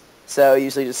things, so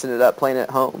usually just ended up playing it at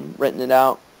home, renting it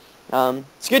out.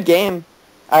 It's a good game.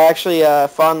 I actually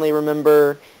fondly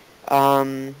remember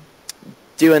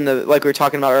doing like we were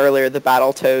talking about earlier, the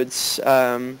Battletoads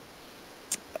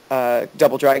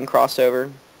Double Dragon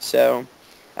crossover. So,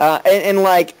 and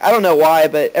like I don't know why,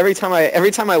 but every time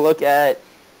I look at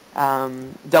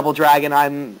Double Dragon,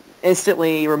 I'm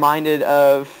instantly reminded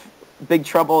of Big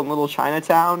Trouble in Little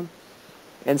Chinatown,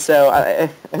 and so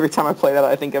every time I play that,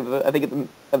 I think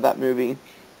of that movie.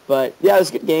 But yeah, it was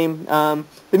a good game. The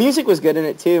music was good in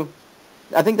it too.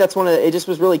 I think that's it just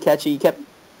was really catchy.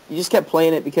 You just kept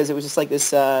playing it because it was just like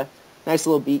this nice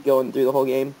little beat going through the whole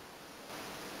game.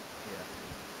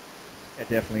 Yeah,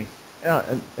 definitely.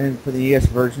 And for the ES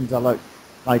versions, I like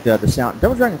the sound.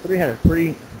 Double Dragon 3 had a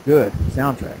pretty good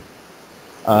soundtrack.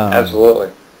 Absolutely.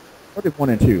 What did 1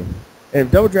 and 2? And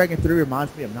Double Dragon 3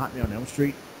 reminds me of Nightmare on Elm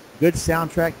Street. Good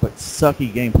soundtrack, but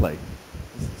sucky gameplay.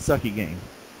 Sucky game.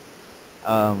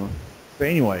 But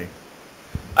anyway,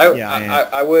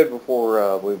 I would,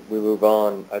 before we move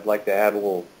on, I'd like to add a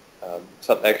little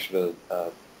something extra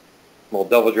to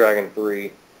Double Dragon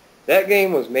 3. That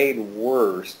game was made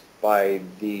worse by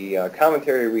the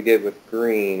commentary we did with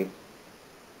Green,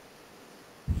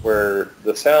 where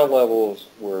the sound levels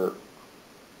were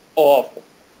awful.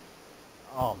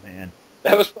 Oh, man.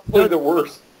 That was probably the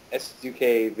worst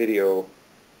ST2K video.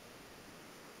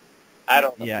 I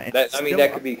don't know. Yeah,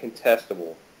 That could be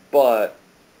contestable, but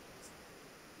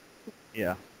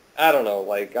yeah, I don't know.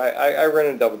 Like, I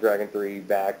rented Double Dragon 3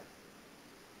 back,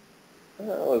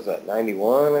 what was that,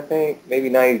 91, I think? Maybe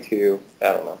 92. I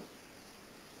don't know.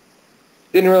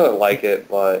 Didn't really like it,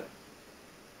 but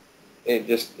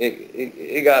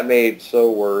it got made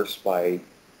so worse by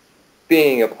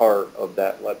being a part of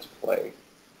that Let's Play.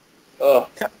 Ugh.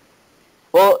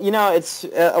 Well, you know, it's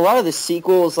a lot of the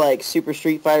sequels like Super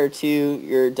Street Fighter 2,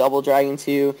 your Double Dragon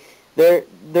 2,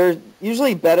 they're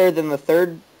usually better than the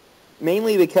third,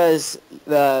 mainly because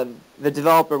the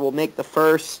developer will make the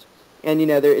first, and you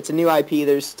know, it's a new IP.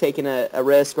 They're just taking a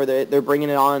risk, or they're bringing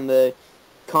it on the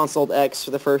console X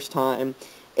for the first time,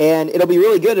 and it'll be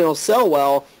really good and it'll sell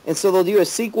well. And so they'll do a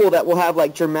sequel that will have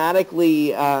like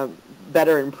dramatically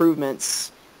better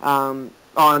improvements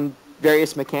on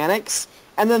various mechanics.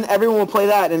 And then everyone will play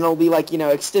that, and it'll be like, you know,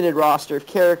 extended roster of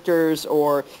characters,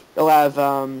 or they'll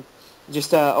have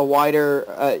just a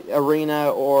wider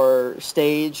arena or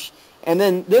stage. And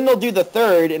then they'll do the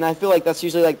third, and I feel like that's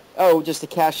usually like, just to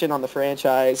cash in on the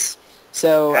franchise.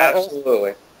 So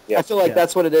absolutely, yeah. I feel like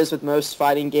that's what it is with most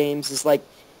fighting games. Is like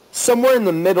somewhere in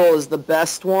the middle is the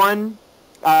best one,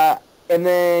 and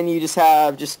then you just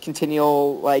have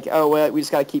continual like, we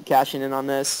just got to keep cashing in on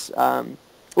this,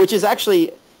 which is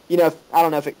actually. You know, I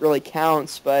don't know if it really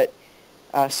counts, but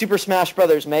Super Smash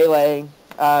Bros. Melee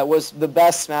was the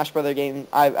best Smash Bros. Game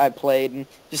I played, and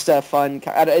just a fun.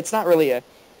 It's not really a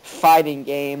fighting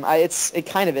game. It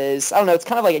kind of is. I don't know. It's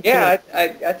kind of like a. Yeah,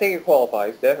 I think it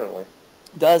qualifies, definitely.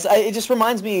 Does it just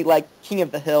reminds me like King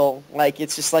of the Hill? Like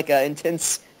it's just like an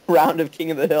intense round of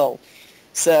King of the Hill.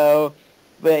 So,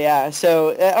 but yeah. So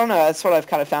I don't know. That's what I've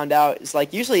kind of found out. Is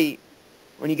like usually.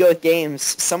 When you go with games,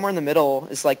 somewhere in the middle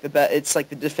is like it's like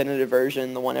the definitive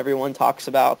version, the one everyone talks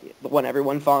about, the one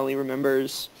everyone fondly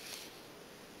remembers.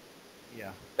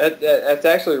 Yeah, that's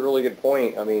actually a really good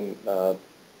point. I mean, all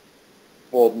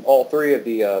three of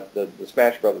the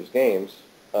Smash Brothers games.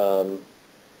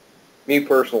 Me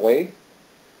personally,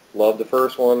 love the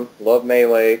first one, love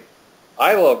Melee.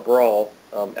 I love Brawl.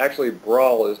 Actually,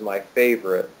 Brawl is my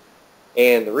favorite,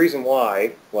 and the reason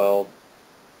why, well.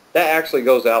 That actually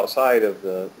goes outside of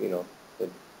the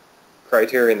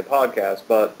criteria in the podcast,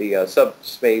 but the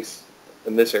subspace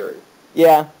emissary.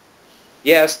 Yeah.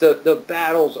 Yes, the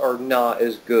battles are not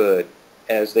as good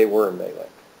as they were in Melee.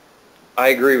 I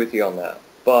agree with you on that,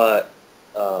 but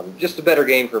just a better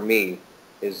game for me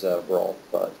is Brawl.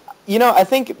 But you know, I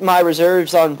think my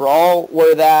reserves on Brawl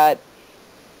were that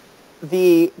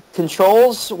the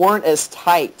controls weren't as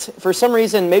tight. For some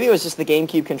reason, maybe it was just the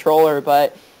GameCube controller,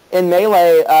 but in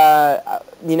Melee,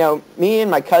 you know, me and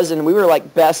my cousin, we were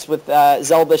like best with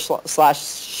Zelda /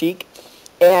 Sheik,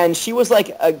 and she was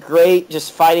like a great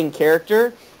just fighting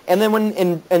character. And then when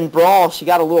in Brawl, she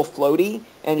got a little floaty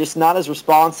and just not as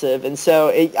responsive. And so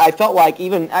I felt like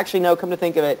come to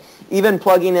think of it, even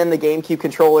plugging in the GameCube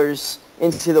controllers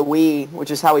into the Wii,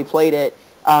 which is how we played it,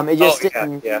 it just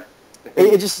didn't. Yeah.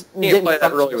 It just you didn't can't play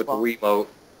that really with the Wiimote.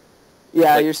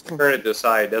 Yeah, like, you're just turn it to the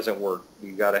side, it doesn't work.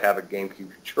 You got to have a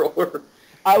GameCube controller.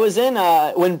 I was in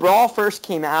when Brawl first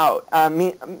came out.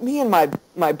 Me and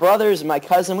my brothers and my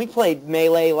cousin, we played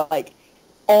Melee like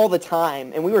all the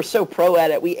time, and we were so pro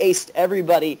at it. We aced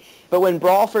everybody. But when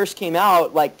Brawl first came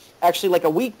out, like actually like a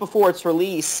week before its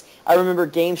release, I remember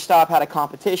GameStop had a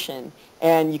competition,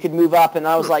 and you could move up. And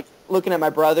I was like looking at my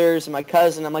brothers and my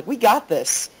cousin. I'm like, we got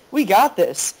this.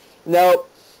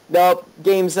 Nope,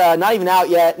 game's not even out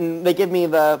yet, and they give me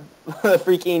the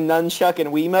freaking nunchuck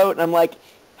and Wiimote, and I'm like,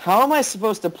 how am I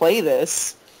supposed to play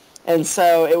this? And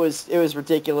so it was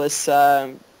ridiculous.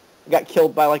 Got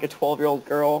killed by like a 12-year-old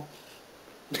girl.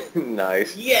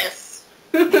 Nice. Yes.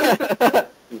 I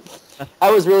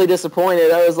was really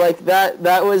disappointed. I was like, that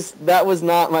was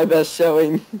not my best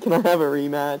showing. Can I have a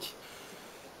rematch?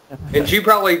 And she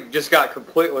probably just got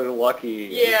completely lucky.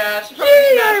 Yeah, she probably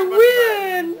I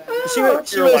win! She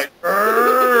was like,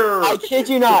 I kid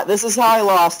you not. This is how I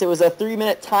lost. It was a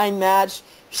 3-minute time match.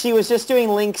 She was just doing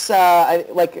Link's, I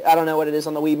don't know what it is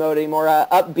on the Wiimote anymore,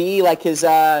 up B, like his...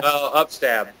 up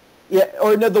stab. Yeah,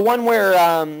 or no, the one where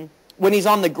when he's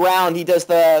on the ground, he does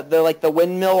the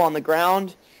windmill on the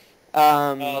ground.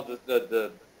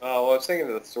 The Oh, well, I was thinking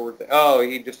of the sword thing. Oh,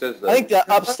 he just does the... I think the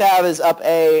up stab is up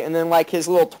A, and then like his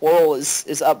little twirl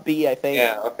is up B, I think.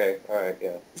 Yeah, okay, alright,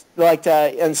 yeah. Like,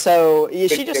 and so yeah,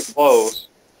 she Get just close.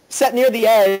 sat near the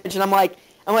edge, and I'm like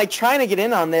trying to get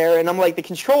in on there, and I'm like, the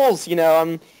controls, you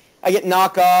know, I get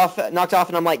knocked off, and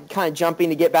I'm like kind of jumping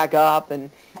to get back up, and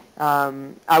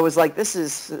I was like, this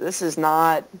is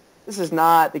not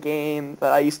the game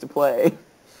that I used to play.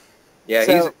 Yeah,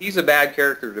 So, he's a bad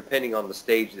character depending on the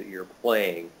stage that you're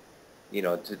playing, you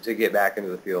know, to get back into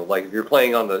the field. Like if you're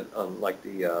playing on the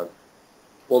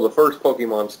first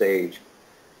Pokemon stage,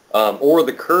 or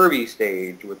the Kirby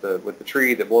stage with the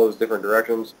tree that blows different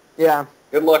directions. yeah.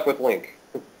 Good luck with Link.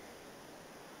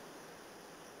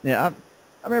 Yeah,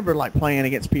 I remember like playing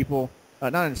against people,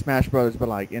 not in Smash Brothers, but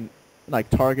like in like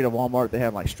Target or Walmart. They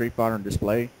have like Street Fighter on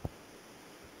display.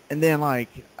 And then, like,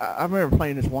 I remember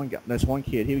playing this one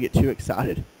kid. He would get too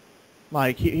excited.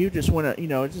 Like, he would just win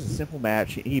it's just a simple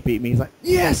match. He beat me. He's like,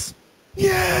 yes,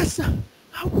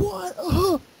 I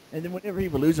won. And then whenever he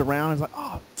would lose a round, he's like,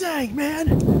 oh, dang,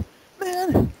 man,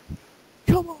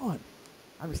 come on.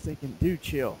 I was thinking, dude,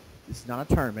 chill. This is not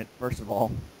a tournament, first of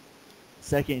all.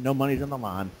 Second, no money's on the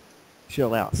line.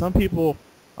 Chill out. Some people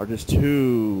are just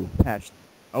too passionate,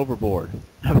 overboard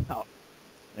about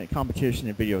competition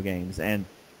in video games. And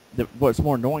what's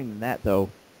more annoying than that, though,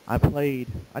 I did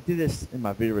this in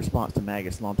my video response to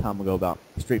Magus a long time ago about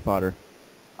Street Fighter.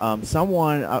 There's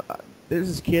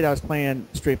this kid I was playing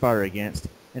Street Fighter against,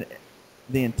 and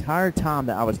the entire time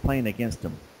that I was playing against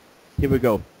him, he would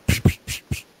go,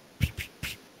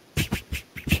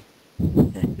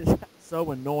 it's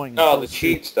so annoying. Oh, the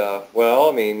cheat stuff. Well,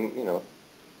 I mean, you know.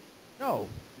 No,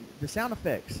 the sound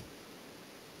effects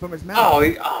from his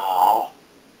mouth. Oh.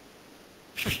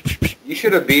 You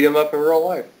should have beat him up in real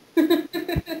life.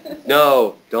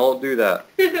 No, don't do that.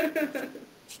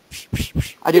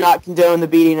 I do not condone the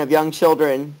beating of young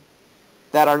children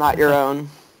that are not your own.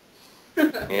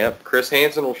 Yep, Chris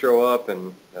Hansen will show up,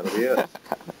 and that'll be it. What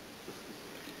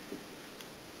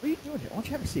are you doing here? Why don't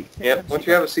you have a seat? Yep, why don't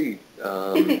you have a seat?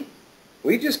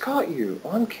 We just caught you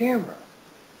on camera.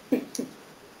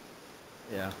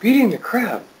 Yeah. Beating the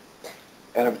crap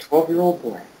out of a 12-year-old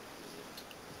boy.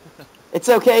 It's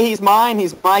okay, he's mine,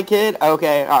 he's my kid.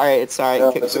 Okay, alright, it's alright, No,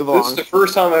 move this along. is the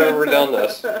first time I've ever done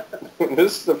this.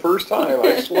 This is the first time,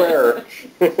 I swear.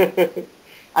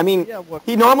 I mean, Yeah, well-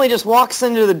 he normally just walks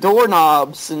into the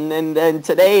doorknobs, and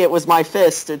today it was my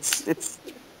fist. It's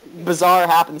bizarre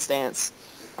happenstance.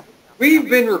 We've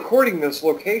been recording this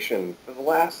location for the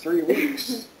last 3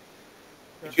 weeks.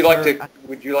 Would you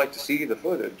like to see the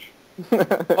footage?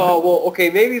 Oh, well, okay,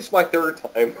 maybe it's my third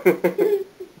time.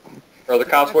 Are the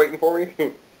cops waiting for me?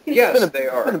 Yes, they It's been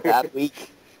are. a bad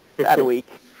week. Bad week.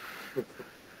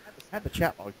 Have the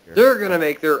chat log here. They're going to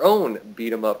make their own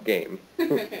beat-em-up game.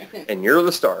 And you're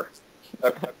the star.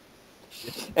 Okay.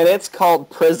 And it's called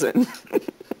Prison.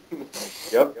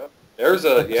 Yep. There's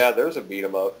a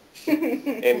beat-em-up.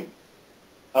 And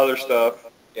other stuff.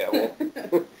 Yeah, well.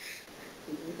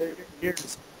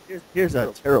 Here's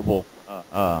a terrible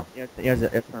here's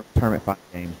a tournament fight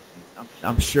game.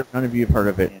 I'm sure none of you have heard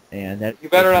of it, and that You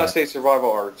better not say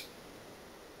survival arts.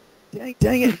 Dang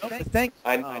it!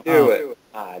 I knew it.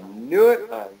 I knew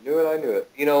it.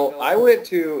 You know, I went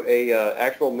to a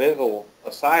actual mental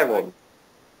asylum.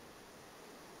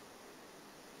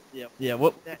 Yeah.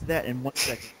 We'll get to that in 1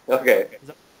 second. Okay.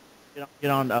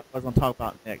 Get on. What I was going to talk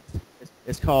about next.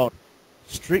 It's called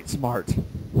Street Smart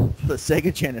for the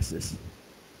Sega Genesis.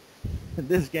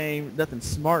 This game, nothing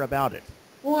smart about it.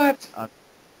 What?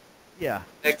 Yeah.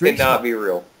 That Street cannot Smart. be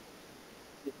real.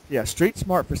 Yeah, Street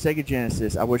Smart for Sega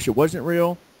Genesis. I wish it wasn't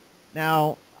real.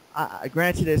 Now,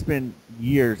 granted, it's been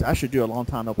years. I should do a long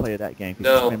time no play of that game. 'Cause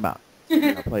No. It's been about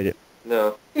I played it.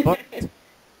 No. But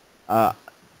I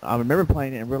remember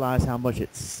playing it and realized how much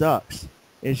it sucks.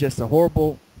 It's just a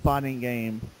horrible fighting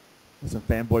game with some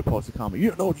fanboy posted comment. You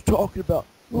don't know what you're talking about.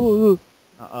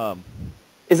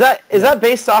 Is that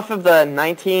based off of the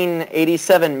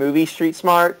 1987 movie Street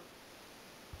Smart?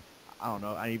 I don't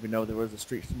know. I didn't even know there was a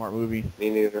Street Smart movie. Me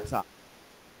neither.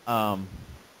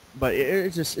 But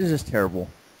it's just terrible.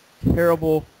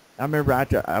 Terrible. I remember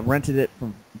I rented it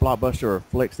from Blockbuster or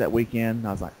Flicks that weekend. And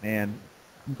I was like, man,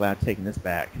 I'm glad I'm taking this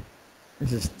back.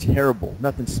 This is terrible.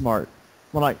 Nothing smart.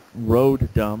 More like road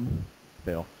dumb,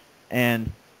 Phil.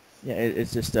 And yeah,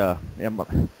 it's just You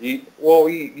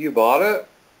bought it?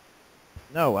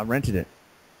 no, I rented it.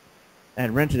 I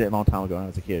had rented it a long time ago when I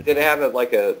was a kid. Did it have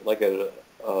like a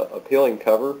appealing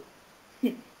cover?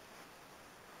 I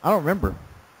don't remember.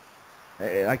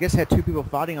 I guess it had two people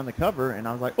fighting on the cover, and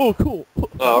I was like, oh, cool.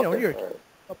 Oh, you know, okay. you're All right.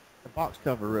 the box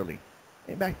cover, really.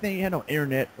 back then you had no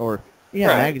internet or you had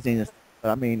Right. magazines. But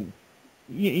I mean,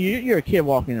 you're a kid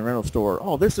walking in a rental store.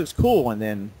 Oh, this looks cool, and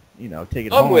then take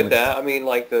it I'm home. with that. I mean,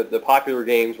 like the popular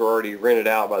games were already rented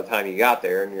out by the time you got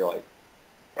there, and you're like,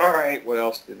 all right, what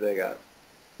else did they got?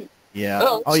 Yeah.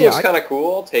 Oh, Oh this yeah. looks kind of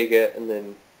cool. I'll take it. And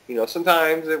then,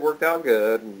 sometimes it worked out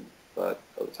good, but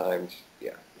other times,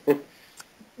 yeah.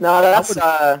 No, that's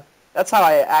how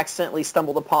I accidentally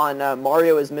stumbled upon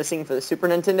Mario is Missing for the Super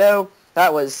Nintendo.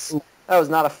 That was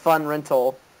not a fun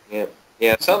rental. Yeah,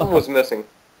 yeah, something was missing.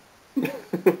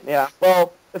 Yeah,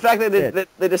 well, the fact that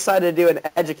they decided to do an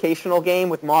educational game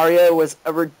with Mario was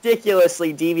a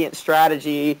ridiculously deviant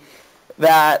strategy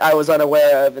that I was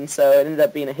unaware of, and so it ended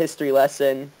up being a history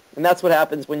lesson. And that's what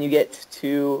happens when you get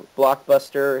to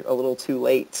Blockbuster a little too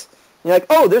late. You're like,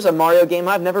 oh, there's a Mario game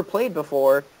I've never played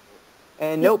before.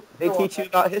 And nope, they teach you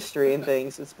about history and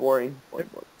things. It's boring.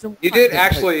 You did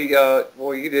actually,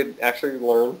 you did actually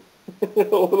learn a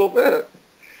little bit.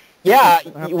 Yeah,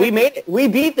 we made it. We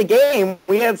beat the game.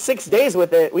 We had 6 days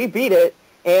with it. We beat it,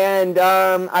 and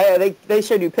they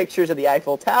showed you pictures of the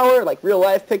Eiffel Tower, like real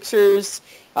life pictures.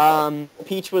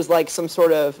 Peach was like some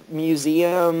sort of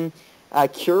museum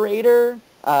curator.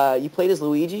 You played as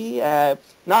Luigi.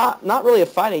 Not really a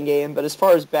fighting game, but as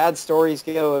far as bad stories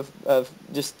go of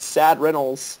just sad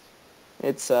rentals,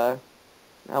 it's that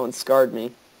one scarred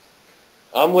me.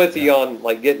 I'm with you on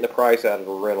like getting the price out of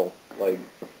a rental. Like,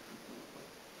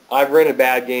 I've rented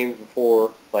bad games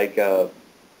before, like not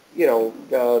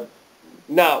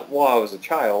while I was a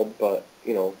child, but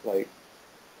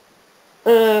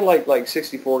like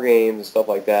 64 games and stuff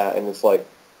like that, and it's like,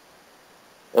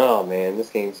 oh man, this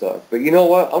game sucks. But you know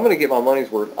what? I'm gonna get my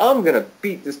money's worth. I'm gonna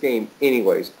beat this game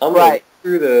anyways. I'm gonna get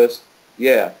through this.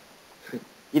 Yeah.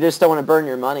 You just don't want to burn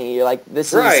your money. You're like,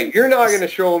 this is... Right. You're not gonna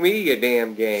show me a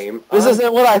damn game. This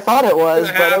isn't what I thought it was,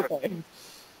 but okay.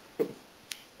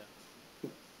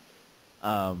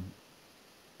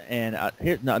 And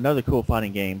here's another cool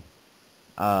fighting game.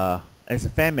 It's a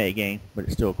fan-made game, but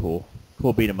it's still cool.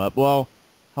 Cool beat 'em up. Well,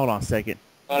 hold on a second.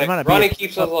 Ronnie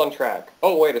keeps us on track.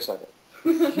 Oh, wait a second.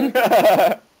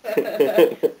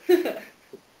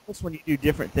 That's when you do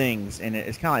different things, and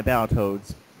it's kind of like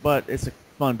Battletoads, but it's a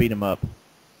fun beat 'em up.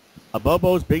 A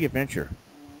Bobo's Big Adventure.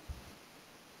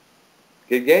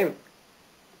 Good game.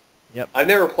 Yep. I've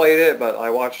never played it, but I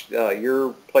watched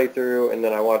your playthrough, and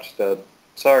then I watched,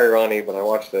 sorry Ronnie, but I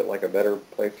watched it like a better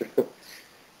playthrough.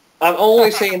 I'm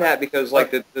only saying that because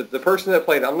like the person that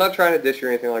played it, I'm not trying to dish or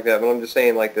anything like that, but I'm just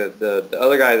saying like the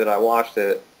other guy that I watched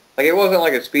it, like it wasn't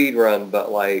like a speed run,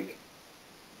 but like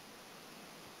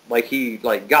he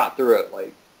like got through it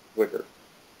like quicker.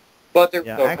 But there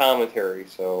was no commentary,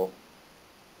 so.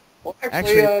 Well,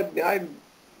 actually, I've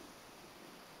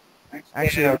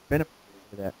been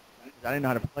for that. I didn't know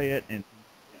how to play it, and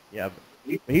but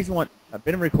he's the one.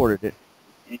 Been recorded it,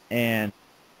 and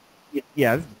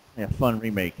it's a fun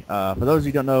remake. For those of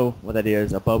you who don't know what that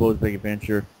is, a Bobo's Big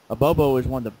Adventure. A Bobo is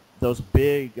one of those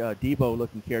big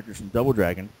Debo-looking characters from Double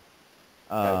Dragon.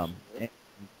 And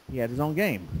he had his own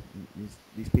game.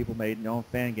 These people made their own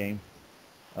fan game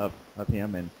of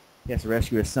him, and he has to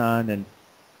rescue his son. And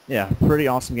pretty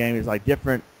awesome game. It's like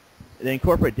different. They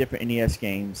incorporate different NES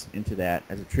games into that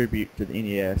as a tribute to the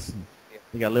NES.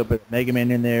 They got a little bit of Mega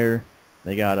Man in there.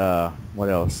 They got what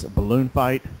else? A balloon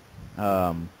fight.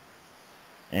 And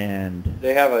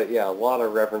they have a lot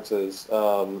of references.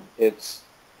 It's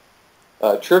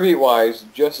tribute-wise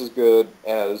just as good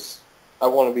as I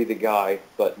Want to Be the Guy,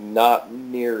 but not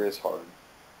near as hard.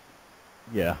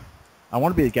 Yeah, I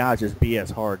Want to Be the Guy just be as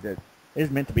hard. That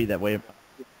it's meant to be that way.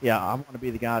 Yeah, I Want to Be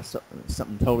the Guy.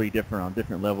 Something totally different on a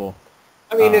different level.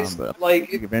 I mean, it's like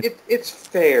it's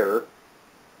fair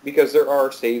because there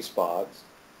are save spots,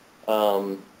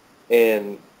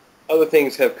 and other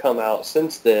things have come out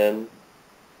since then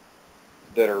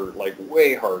that are like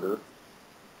way harder.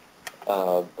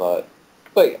 But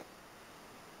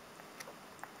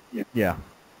yeah,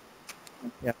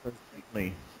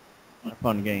 certainly a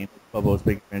fun game. Bobo's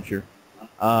Big Adventure.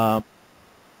 Let's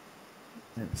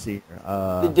see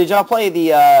here. Did y'all play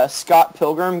the Scott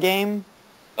Pilgrim game?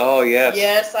 Oh, yes.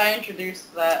 Yes, I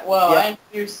introduced that. Well, I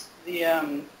introduced the,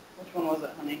 which one was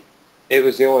it, honey? It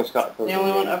was the only Scott The Pilgrim.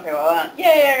 only one? Okay, well,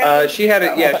 yeah. She had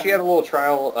she had a little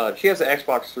trial. She has an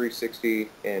Xbox 360,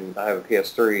 and I have a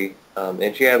PS3,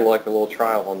 and she had like a little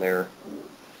trial on there,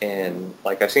 and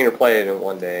like I seen her play it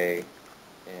one day,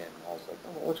 and I was like,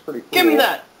 oh, it looks pretty cool. Give me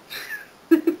that!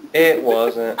 It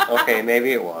wasn't. Okay,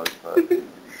 maybe it was, but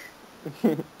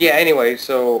yeah. Anyway,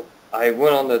 so I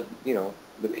went on the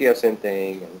the PSN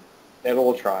thing and had a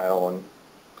little trial and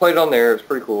played it on there. It was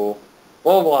pretty cool.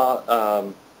 Blah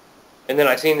blah. And then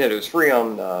I seen that it was free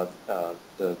on the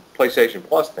PlayStation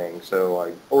Plus thing, so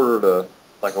I ordered a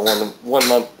 1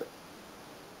 month.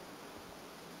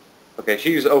 Okay,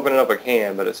 she's opening up a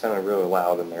can, but it sounded really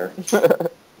loud in there.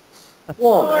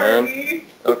 Woman.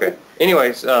 Okay.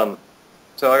 Anyways, so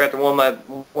I got the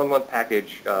 1 month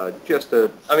package. I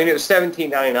mean, it was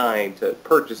 $17.99 to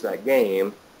purchase that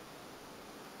game,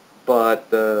 but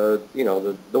the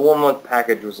 1 month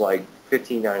package was like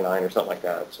 $15.99 or something like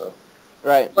that. So.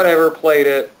 Right. Whatever, played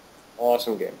it.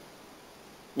 Awesome game.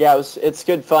 Yeah, it's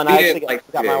good fun. I actually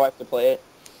got my wife to play it.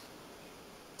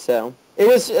 So it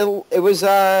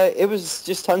was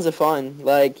just tons of fun.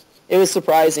 Like, it was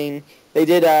surprising. They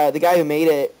did the guy who made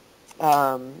it.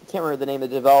 Can't remember the name of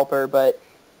the developer, but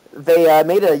they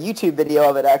made a YouTube video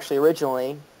of it actually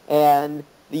originally, and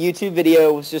the YouTube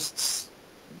video was just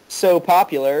so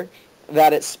popular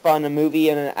that it spun a movie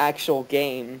and an actual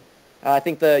game. I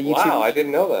think the YouTube. Wow, I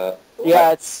didn't know that.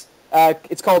 Yeah, it's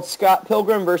called Scott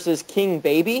Pilgrim versus King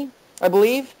Baby, I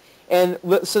believe. And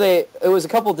so it was a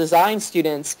couple design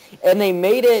students, and they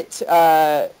made it.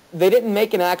 They didn't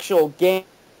make an actual game;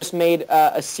 just made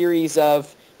a series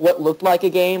of what looked like a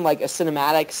game, like a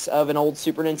cinematics of an old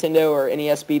Super Nintendo or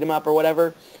NES beat 'em up or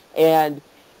whatever. And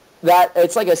that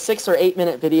it's like a 6 or 8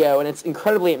 minute video, and it's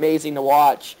incredibly amazing to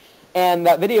watch. And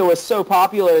that video was so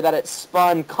popular that it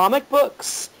spun comic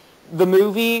books, the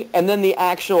movie, and then the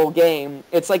actual game.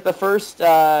 It's like the first.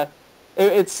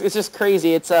 It's just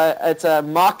crazy. It's a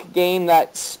mock game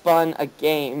that spun a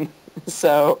game.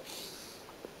 So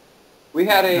we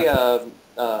had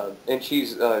and she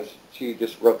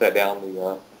just wrote that down.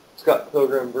 The Scott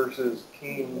Pilgrim versus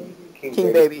King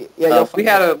Baby. Yeah, we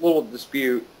had a little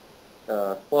dispute.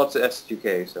 Well, it's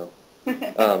ST2K, so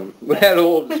we had a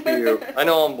little dispute. I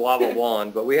know I'm blah blah blah,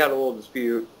 but we had a little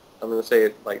dispute. I'm going to say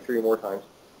it like 3 more times.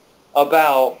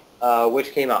 About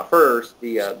which came out first,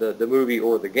 the movie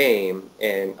or the game,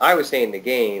 and I was saying the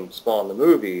game spawned the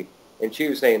movie, and she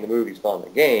was saying the movie spawned the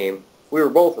game. We were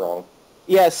both wrong.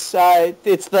 Yes,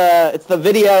 it's the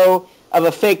video of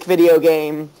a fake video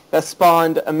game that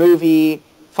spawned a movie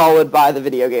followed by the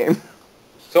video game.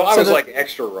 So I was like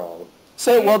extra wrong.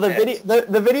 So well,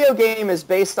 the video game is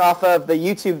based off of the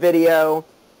YouTube video.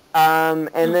 And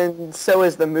then so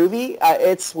is the movie.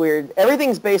 It's weird.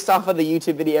 Everything's based off of the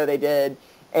YouTube video they did,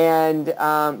 and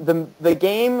the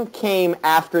game came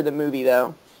after the movie,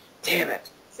 though. Damn it!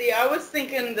 See, I was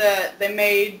thinking that they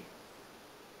made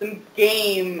the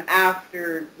game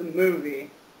after the movie.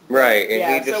 Right. And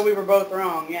yeah. So we were both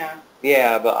wrong. Yeah.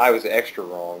 Yeah, but I was extra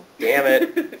wrong. Damn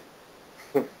it!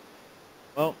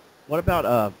 Well, what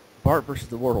about Bart versus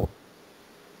the World?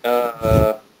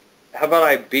 How about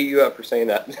I beat you up for saying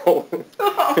that? No.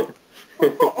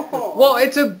 Well,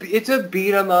 it's a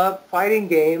beat 'em up fighting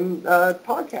game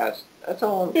podcast. That's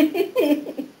all.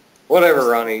 Whatever,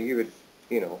 Ronnie. You would,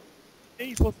 Yeah,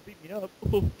 you're supposed to beat me up.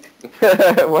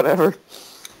 Whatever.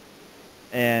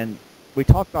 And we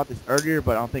talked about this earlier,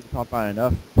 but I don't think we talked about it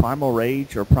enough. Primal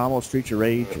Rage or Primal Streets of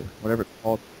Rage or whatever it's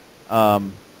called.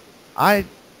 I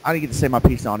didn't get to say my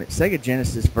piece on it. Sega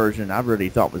Genesis version I really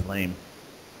thought was lame.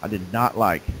 I did not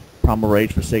like Primal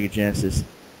Rage for Sega Genesis.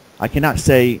 I cannot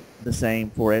say the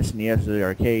same for SNES or the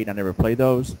arcade. I never played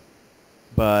those.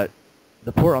 But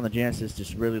the port on the Genesis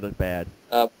just really looked bad.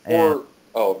 Oh,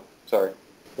 sorry.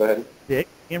 Go ahead. Did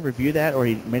he review that, or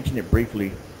he mentioned it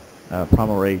briefly,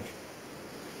 Primal Rage?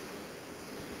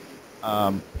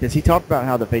 Because he talked about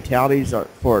how the fatalities to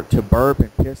burp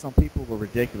and piss on people were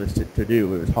ridiculous to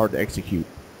do. It was hard to execute.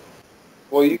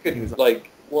 Well, you could,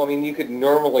 you could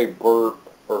normally burp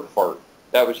or fart.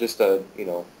 That was just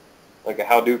like a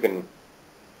Hadouken.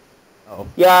 Oh.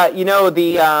 Yeah,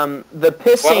 the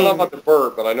pissing. Well, I don't know about the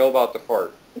burp, but I know about the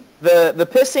fart. The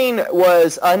pissing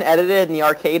was unedited in the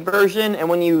arcade version, and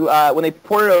when they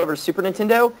ported it over to Super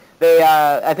Nintendo,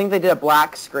 I think they did a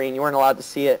black screen. You weren't allowed to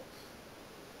see it.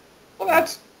 Well,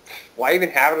 why even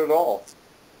have it at all?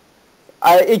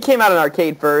 It came out in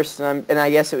arcade first, and I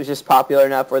guess it was just popular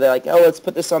enough where they're like, oh, let's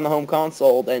put this on the home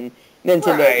console, and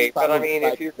Nintendo. Right, but I mean,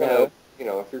 if you're gonna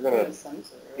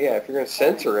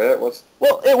censor it, what's?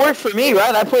 Well, it worked for me,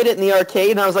 right? I played it in the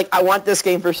arcade, and I was like, I want this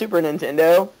game for Super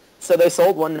Nintendo, so they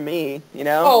sold one to me.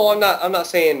 Oh, I'm not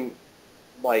saying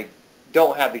like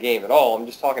don't have the game at all. I'm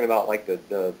just talking about like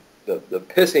the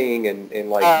pissing and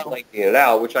like lengthening it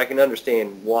out, which I can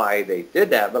understand why they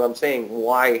did that, but I'm saying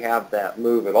why have that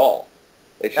move at all?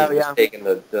 They should have just taken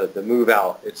the move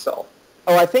out itself.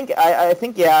 Oh, I think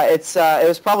yeah, it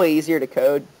was probably easier to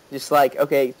code. Just like,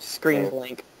 okay, screen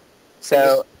blank.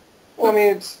 So, well, I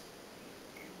mean, it's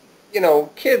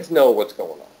kids know what's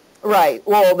going on. Right.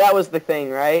 Well, that was the thing,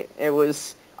 right? It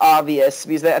was obvious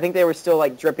because I think they were still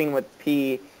like dripping with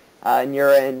pee and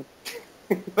urine.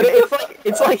 But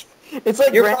it's like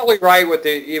You're probably right with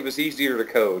it was easier to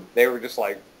code. They were just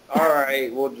like, all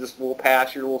right, we'll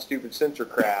pass your little stupid sensor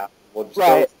crap. We'll just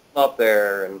throw it up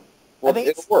there and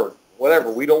it'll work.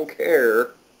 Whatever, we don't care.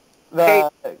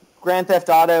 The Grand Theft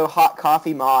Auto hot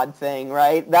coffee mod thing,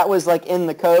 right? That was like in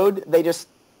the code. They just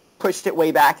pushed it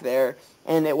way back there,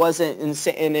 and it wasn't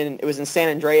it was in San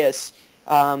Andreas.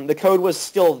 The code was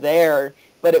still there,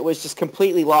 but it was just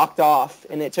completely locked off,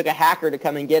 and it took a hacker to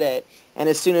come and get it. And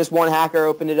as soon as one hacker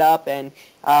opened it up and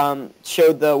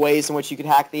showed the ways in which you could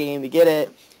hack the game to get it,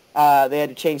 they had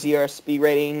to change the USB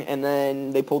rating, and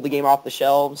then they pulled the game off the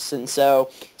shelves. And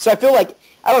so I feel like,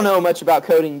 I don't know much about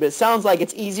coding, but it sounds like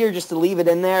it's easier just to leave it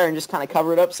in there and just kind of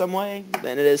cover it up some way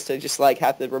than it is to just like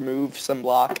have to remove some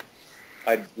block.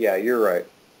 Yeah, you're right.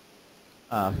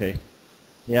 Okay.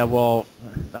 Yeah, well,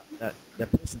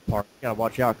 that pissing part, you gotta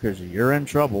watch out because you're in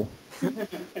trouble.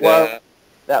 Well,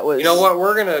 that was. You know what?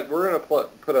 We're gonna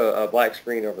put a black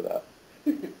screen over that.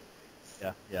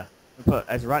 Yeah.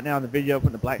 As right now in the video,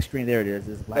 putting the black screen. There it is.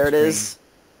 There it is.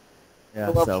 Yeah. I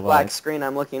love the black screen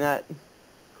I'm looking at.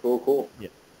 Cool. Yeah.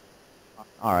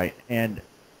 All right, and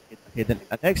okay, then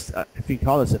next, if you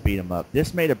call this a beat 'em up,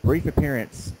 this made a brief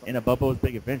appearance in a Bobo's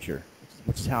Big Adventure,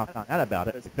 which is how I found out about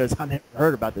it, because I never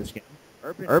heard about this game.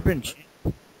 Urban Champ.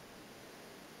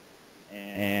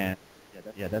 And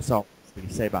yeah, that's all we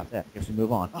can say about that. I guess we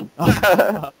move on.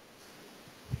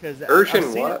 Because Urban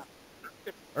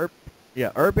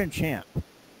Champ.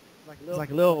 It's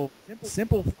like a little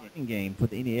simple fighting game for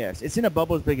the NES. It's in a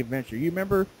Bobo's Big Adventure. You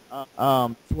remember?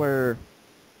 It's where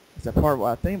it's a part.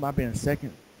 I think it might be in the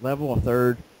second level or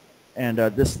third, and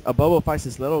a Bobo fights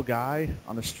this little guy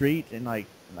on the street in like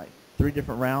 3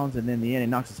 different rounds, and then in the end he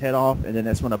knocks his head off, and then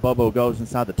that's when a Bobo goes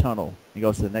inside the tunnel and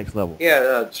goes to the next level.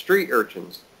 Yeah, street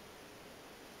urchins.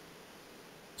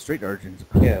 Street urchins.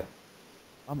 Yeah.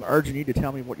 I'm urging you to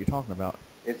tell me what you're talking about.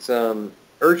 It's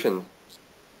urchin.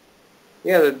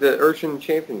 Yeah, the urchin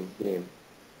champion game.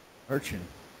 Urchin.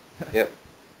 Yep.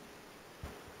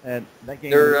 And that game.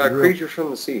 They're creatures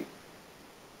from the sea.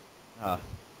 But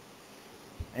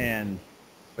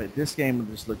this game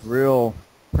just looks real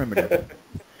primitive.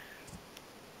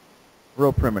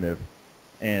 Real primitive,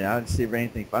 and I didn't see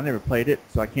anything. I never played it,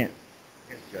 so I can't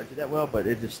judge it that well. But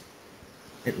it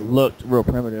looked real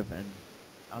primitive, and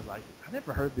I was like, I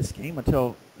never heard this game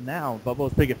until now.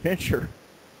 Bobo's Big Adventure.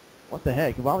 What the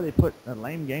heck? Why would they put a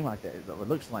lame game like that? It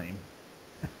looks lame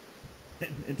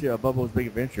into a Bobo's Big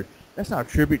Adventure. That's not a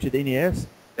tribute to the NES.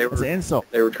 It's an insult.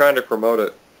 They were trying to promote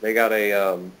it. They got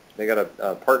a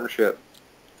partnership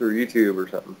through YouTube or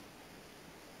something.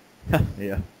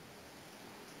 Yeah.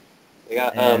 They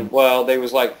got they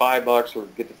was like $5 or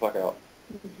get the fuck out.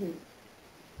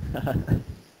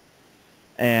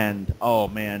 And oh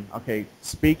man, okay.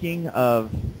 Speaking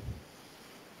of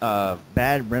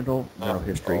bad rental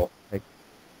history, like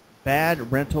bad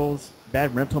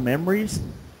rental memories,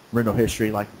 rental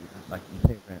history, like you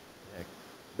pay rent.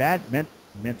 Bad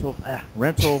rental. Hey,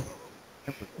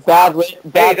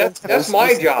 that's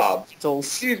my job.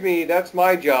 Excuse me, that's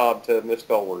my job to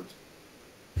misspell words.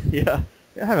 Yeah.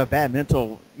 I have a bad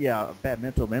mental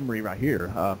memory right here.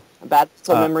 A bad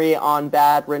mental memory on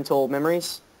bad rental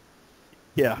memories?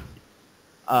 Yeah.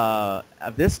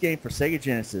 This game for Sega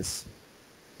Genesis,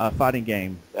 fighting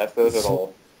game. That says it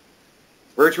all.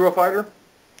 Virtua Fighter?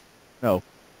 No,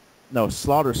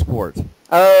 Slaughter Sport.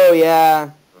 Oh,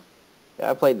 yeah.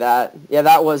 Yeah, I played that. Yeah,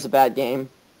 that was a bad game.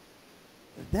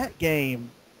 That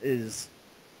game is...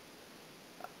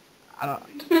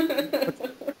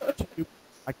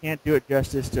 I can't do it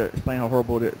justice to explain how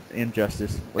horrible it is.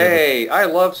 Injustice. Whatever. Hey, I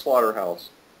love Slaughterhouse.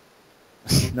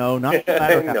 No, not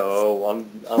No,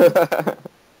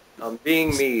 I'm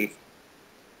being me.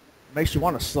 Makes you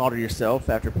want to slaughter yourself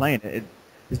after playing it.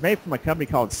 It's made from a company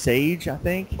called Sage, I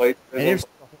think. And it's a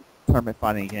tournament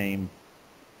fighting game.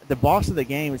 The boss of the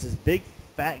game is this big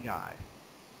fat guy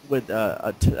with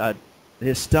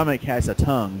his stomach has a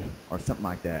tongue or something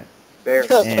like that.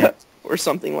 Or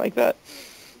something like that.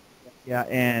 Yeah,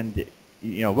 and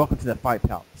welcome to the Fight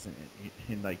Palace,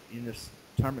 and like in this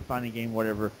tournament fighting game,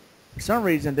 whatever. For some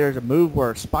reason, there's a move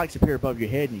where spikes appear above your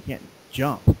head and you can't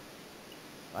jump.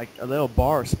 Like a little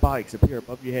bar of spikes appear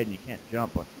above your head and you can't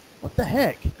jump. What the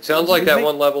heck? It sounds like that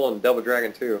one level in Double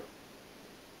Dragon 2.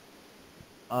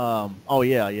 Oh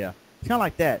yeah. It's kind of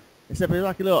like that. Except it's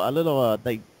like a little.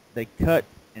 They cut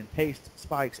and paste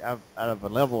spikes out of a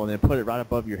level and then put it right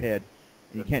above your head.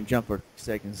 And you can't jump for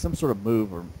seconds. Some sort of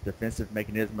move or defensive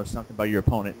mechanism or something by your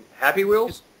opponent. Happy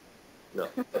Wheels? No.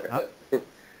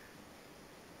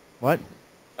 What?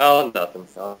 Oh, nothing.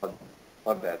 Oh,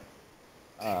 my bad.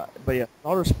 But yeah,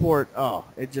 Motorsport. Oh,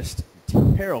 it just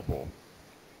terrible.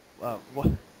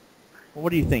 What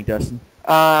do you think, Dustin?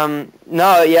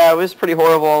 No, yeah, it was pretty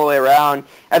horrible all the way around.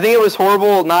 I think it was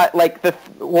horrible, not like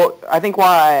I think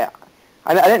why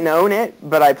I didn't own it,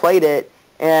 but I played it,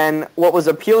 and what was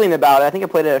appealing about it, I think I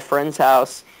played it at a friend's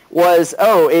house, was,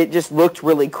 it just looked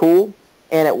really cool,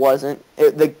 and it wasn't.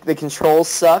 The controls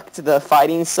sucked, the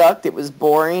fighting sucked, it was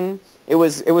boring. It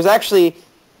was actually,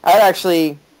 I'd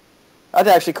actually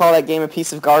call that game a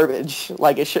piece of garbage,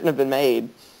 like it shouldn't have been made.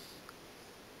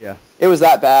 Yeah. It was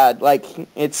that bad. Like,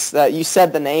 it's you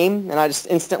said the name, and I just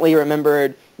instantly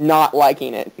remembered not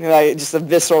liking it. Like, just a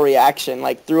visceral reaction,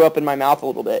 like threw up in my mouth a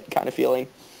little bit kind of feeling.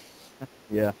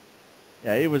 Yeah.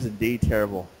 Yeah, it was indeed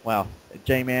terrible. Wow.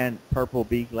 Jman, Purple,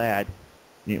 be glad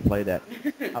you didn't play that.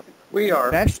 We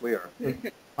are. Actually, We are.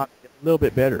 a little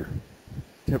bit better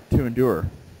to endure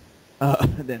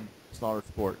than Slaughter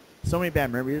Sport. So many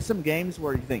bad memories. There's some games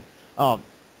where you think, oh,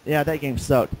 yeah, that game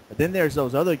sucked. But then there's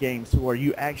those other games where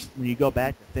you actually, when you go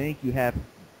back to think, you have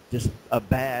just a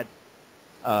bad,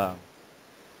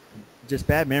 just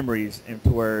bad memories, and to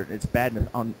where it's bad.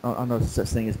 On no such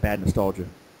thing as bad nostalgia,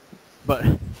 but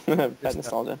Bad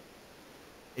nostalgia.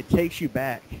 It takes you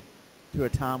back to a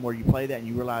time where you play that and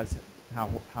you realize how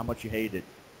much you hated it.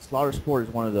 Slaughter Sport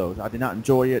is one of those. I did not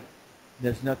enjoy it.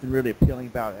 There's nothing really appealing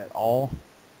about it at all.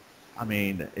 I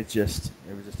mean, it was just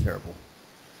terrible.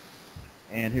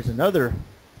 And here's another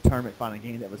tournament fighting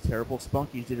game that was terrible.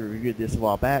 Spunkies did a review of this a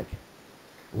while back.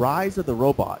 Rise of the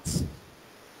Robots.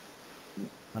 I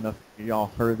don't know if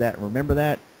y'all heard of that and remember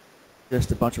that.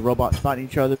 Just a bunch of robots fighting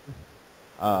each other.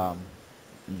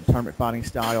 Tournament fighting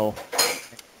style.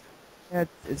 Yeah,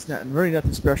 it's not really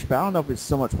nothing special. But I don't know if it's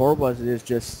so much horrible as it is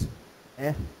just,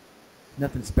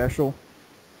 nothing special.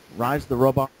 Rise of the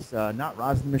Robots, not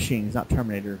Rise of the Machines, not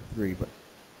Terminator 3, but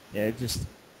yeah,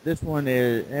 this one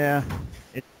is,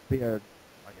 it'd be like a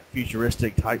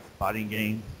futuristic type fighting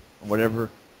game or whatever,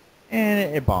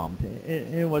 and it bombed.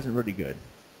 It wasn't really good.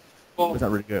 It was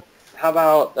not really good. How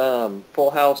about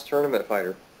Full House Tournament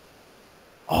Fighter?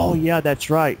 Oh yeah, that's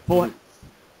right. Full House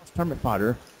Tournament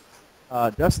Fighter.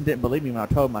 Dustin didn't believe me when I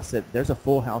told him. I said, "There's a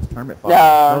Full House Tournament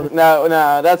Fighter."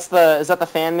 No. Is that the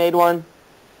fan-made one?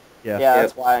 Yeah. Yeah,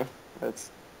 that's why.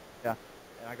 Yeah.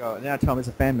 And I told him it's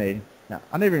a fan made. Now,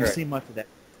 I never even seen much of that.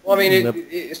 Well, I mean,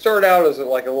 it started out as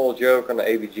like a little joke on the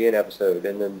AVGN episode,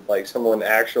 and then like someone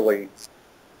actually.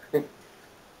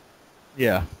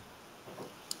 Yeah.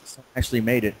 Someone actually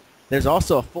made it. There's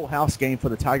also a Full House game for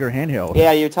the Tiger handheld.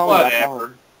 Yeah, you were telling me about that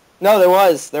one. No, there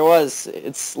was.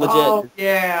 It's legit. Oh,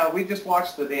 yeah, we just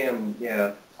watched the damn,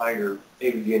 Tiger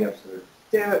AVGN episode.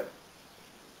 Damn it.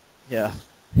 Yeah.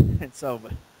 And so,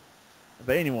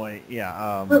 but anyway,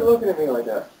 yeah. Quit looking at me like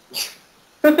that.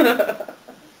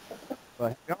 But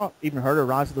have y'all even heard of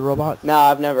Rise of the Robots? No,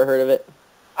 I've never heard of it.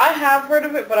 I have heard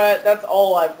of it, but that's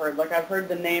all I've heard. Like, I've heard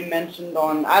the name mentioned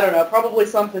on, I don't know, probably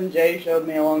something Jay showed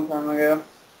me a long time ago.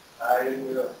 I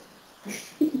didn't know.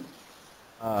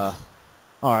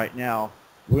 All right, now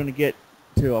we're going to get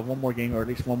to one more game, or at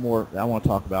least one more that I want to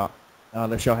talk about,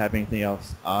 unless y'all have anything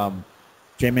else.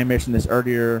 Jman mentioned this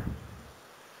earlier.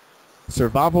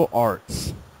 Survival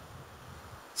arts.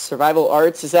 Survival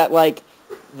arts? Is that like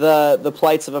the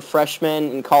plights of a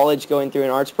freshman in college going through an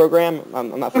arts program?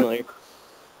 I'm not familiar.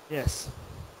 Yes.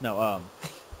 No,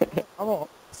 Survival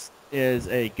arts is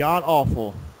a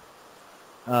god-awful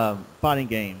fighting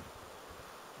game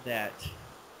that...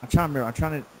 I'm trying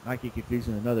to not get confused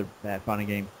with another bad fighting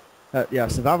game. Yeah,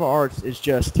 Survival Arts is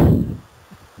just...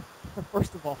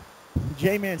 First of all,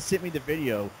 J-Man sent me the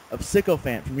video of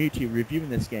Sycophant from YouTube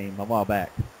reviewing this game a while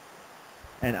back.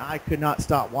 And I could not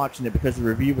stop watching it because the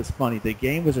review was funny. The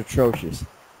game was atrocious.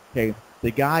 Okay, the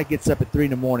guy gets up at 3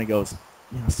 in the morning and goes,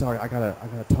 "Yeah, sorry, I gotta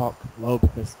talk low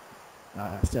because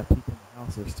I still have people in the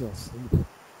house that are still asleep.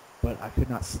 But I could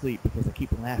not sleep because I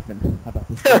keep laughing about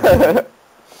this game."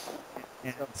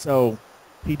 And so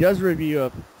he does a review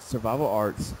of Survival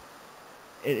Arts.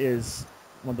 It is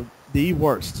one of the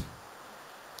worst,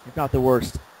 if not the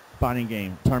worst,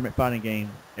 tournament fighting game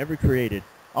ever created.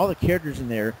 All the characters in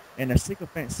there, and as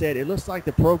Sycophant said, it looks like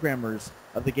the programmers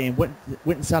of the game went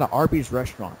inside an Arby's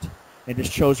restaurant and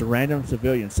just chose a random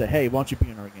civilian and said, "Hey, why don't you be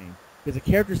in our game?" Because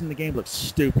the characters in the game look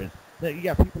stupid. You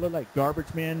got people that look like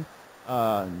garbage men,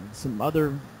 some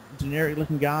other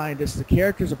generic-looking guy, and just the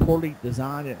characters are poorly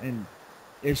designed and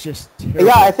it's just terrible.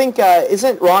 Yeah, I think,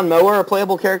 isn't Ronmower a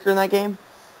playable character in that game?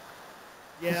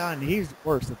 Yeah, and he's the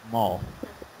worst of them all.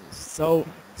 So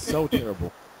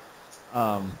terrible.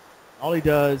 All he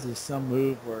does is some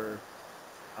move where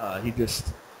he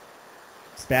just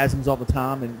spasms all the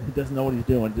time, and he doesn't know what he's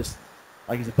doing, just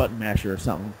like he's a button masher or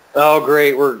something. Oh,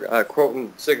 great. We're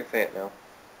quoting Sycophant now.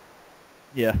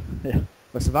 Yeah, yeah.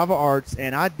 But Survival Arts,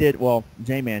 and I did, well,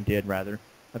 Jman did, rather,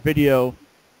 a video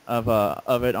of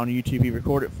it on YouTube. He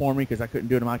recorded it for me because I couldn't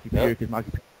do it on my computer because my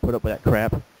computer put up with that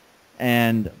crap.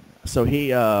 And so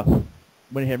he went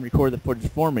ahead and recorded the footage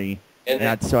for me. And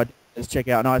I just check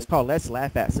out. No, it's called Let's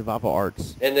Laugh at Survival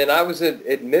Arts. And then I was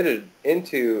admitted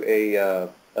into a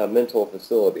mental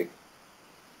facility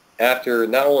after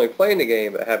not only playing the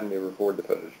game, but having to record the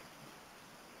footage.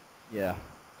 Yeah.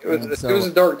 It was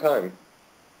a dark time.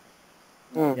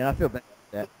 Yeah, I feel bad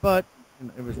about that, but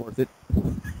it was worth it.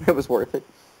 It was worth it.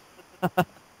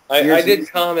 I did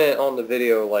comment on the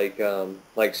video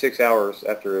like 6 hours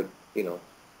after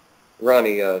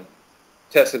Ronnie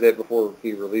tested it before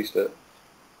he released it.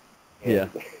 Yeah.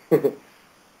 The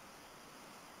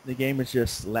game is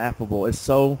just laughable. It's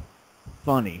so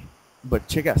funny. But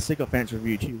check out Sycophant's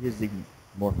review too. His is even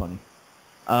more funny.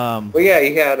 Well, yeah,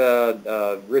 he had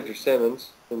Richard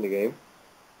Simmons in the game.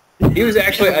 He was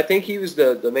actually, I think he was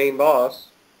the main boss.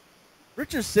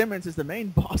 Richard Simmons is the main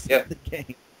boss of the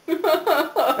game.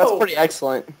 That's pretty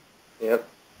excellent. Yep.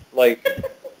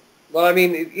 Well, I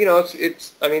mean,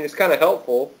 it's kind of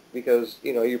helpful because,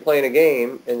 you're playing a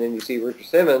game and then you see Richard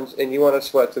Simmons and you want to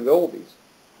sweat to the oldies.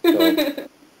 So.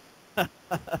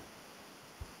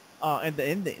 And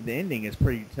the ending is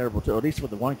pretty terrible too, at least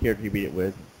with the one character he beat it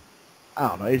with. I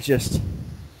don't know, it's just,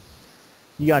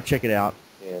 you gotta check it out.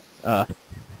 Yeah.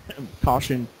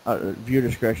 Caution, viewer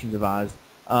discretion advised.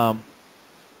 But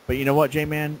you know what,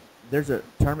 J-Man? There's a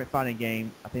tournament fighting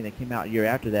game, I think that came out a year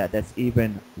after that, that's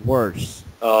even worse.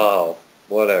 Oh,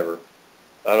 whatever.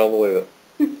 I don't believe it.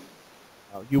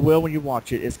 You will when you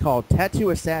watch it. It's called Tattoo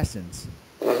Assassins.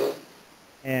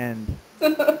 And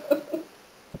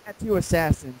Tattoo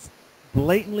Assassins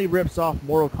blatantly rips off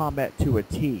Mortal Kombat to a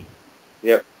T.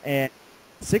 Yep. And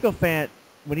Sycophant,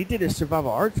 when he did his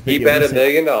Survival Arts video, he bet $1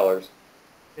 million.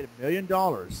 He bet $1 million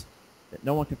that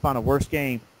no one can find a worse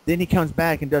game. Then he comes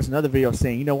back and does another video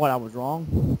saying, you know what, I was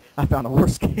wrong. I found a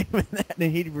worse game than that.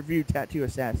 And he reviewed Tattoo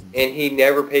Assassins. And he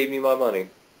never paid me my money.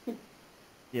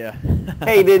 Yeah.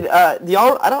 Hey, do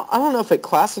y'all? I don't know if it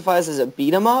classifies as a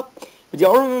beat 'em up, but do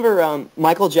y'all remember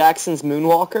Michael Jackson's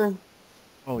Moonwalker?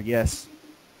 Oh yes.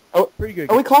 Oh, pretty good.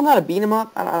 Are we calling that a beat 'em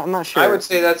up? I'm not sure. I would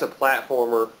say that's a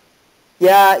platformer.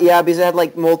 Yeah, because it had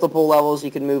like multiple levels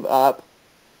you could move up.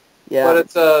 Yeah.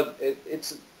 But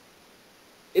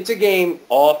it's a game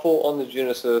awful on the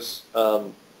Genesis,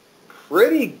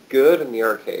 pretty good in the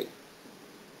arcade.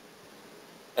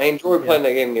 I enjoyed playing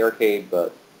that game in the arcade,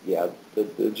 but yeah,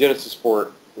 the Genesis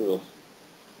port. Ugh.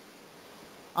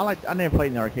 I never played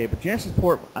in the arcade, but Genesis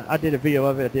port, I did a video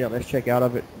of it. I did a Let's Check Out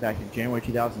of it back in January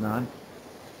 2009.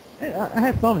 I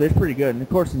had fun with it. It's pretty good, and of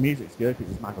course the music's good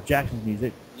because it's Michael Jackson's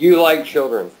music. You like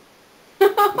children.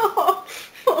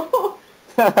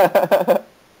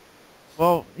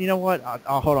 Well, you know what?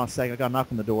 I'll hold on a second. I got a knock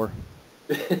on the door.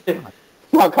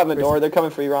 Knock on the door. They're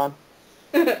coming for you, Ron.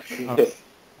 Won't you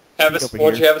have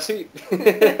a seat?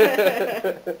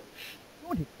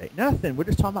 Nothing. We're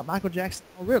just talking about Michael Jackson.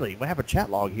 Oh, really? We have a chat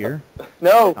log here.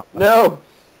 No.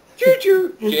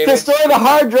 Choo-choo. Destroy the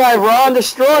hard drive, Ron.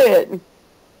 Destroy it.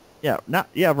 Yeah,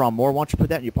 Ronmower. Why don't you put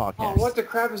that in your podcast? Oh, what the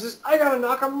crap is this? I got a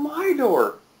knock on my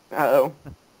door. Uh-oh.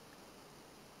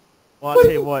 Well, I'll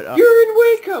tell you what. You're in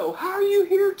Waco. How are you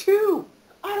here, too?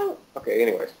 I don't... Okay,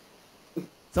 anyways.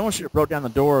 Someone should have broke down the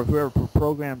door of whoever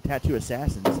programmed Tattoo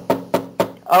Assassins.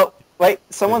 Oh, wait.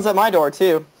 Someone's at my door,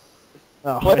 too.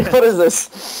 Oh, what is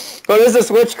this? What is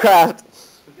this witchcraft?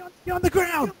 Get on the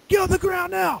ground! Get on the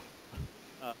ground now!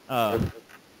 But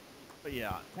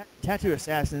yeah, Tattoo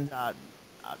Assassins, I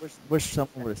wish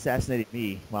someone would have assassinated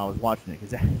me while I was watching it,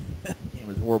 because that game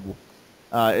was horrible.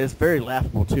 It's very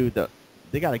laughable, too.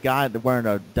 They got a guy wearing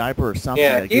a diaper or something.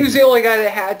 Yeah, he was the only guy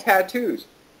that had tattoos.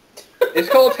 It's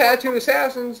called Tattoo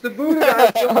Assassins. The Buddha guy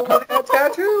was the only one that had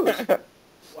tattoos.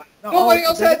 Nobody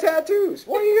else had tattoos.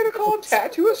 What are you going to call them?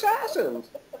 Tattoo Assassins?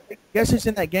 Guess who's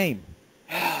in that game?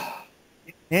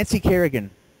 Nancy Kerrigan.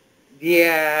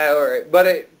 Yeah, all right.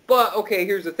 But okay,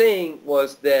 here's the thing,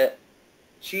 was that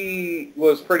she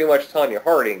was pretty much Tanya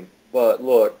Harding, but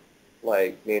looked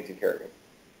like Nancy Kerrigan.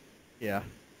 Yeah.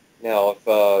 Now, if,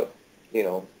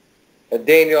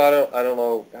 Daniel, I don't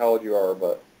know how old you are,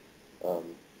 but,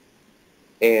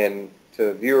 and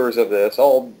to viewers of this,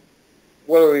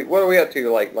 what are we up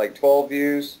to? Like 12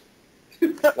 views?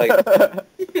 like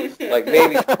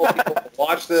maybe 12 people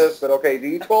watch this, but okay,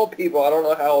 these 12 people, I don't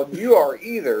know how old you are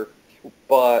either,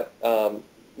 but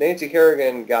Nancy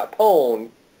Kerrigan got pwned,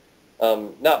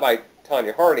 not by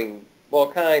Tanya Harding,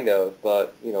 well, kind of,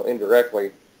 but,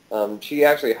 indirectly. She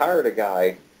actually hired a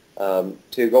guy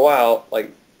to go out,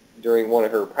 like, during one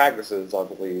of her practices, I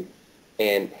believe,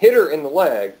 and hit her in the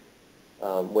leg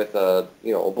with a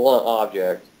blunt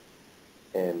object,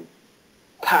 and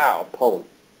pow, pwned.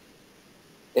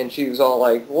 And she was all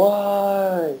like,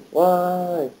 why,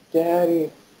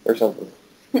 daddy, or something.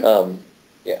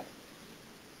 Yeah.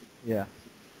 Yeah.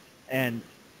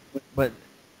 But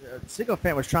Single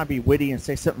Fan was trying to be witty and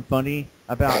say something funny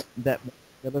about that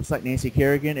looks like Nancy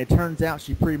Kerrigan. It turns out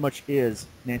she pretty much is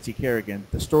Nancy Kerrigan.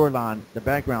 The storyline, the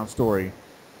background story,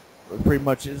 pretty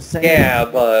much is the same. Yeah,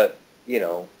 but,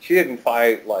 she didn't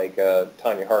fight like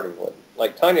Tanya Harding would.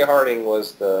 Like, Tanya Harding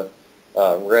was the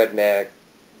redneck,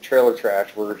 trailer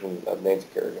trash version of Nancy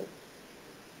Kerrigan.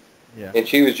 Yeah. And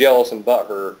she was jealous and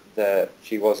butthurt that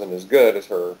she wasn't as good as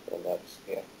her, and that's,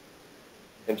 yeah.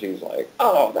 And she was like,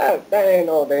 oh, that ain't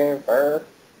no damn fair.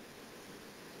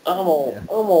 I'm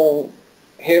gonna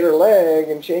hit her leg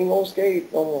and she ain't gonna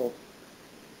skate no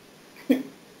more.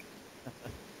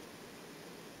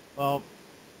 Well,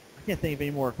 I can't think of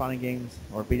any more fighting games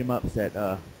or beat 'em ups that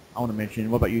I want to mention.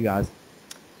 What about you guys?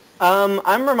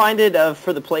 I'm reminded of,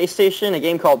 for the PlayStation, a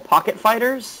game called Pocket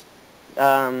Fighters.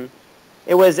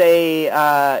 It was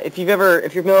if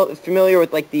you're familiar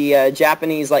with like the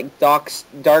Japanese like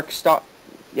Darkstalkers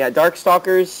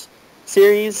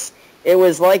series, it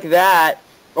was like that.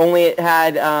 Only it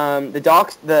had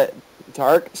the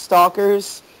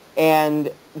Darkstalkers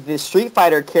and the Street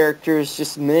Fighter characters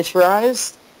just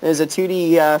miniaturized. It was a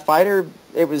 2D fighter.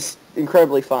 It was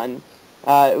incredibly fun.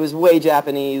 It was way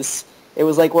Japanese. It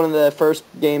was like one of the first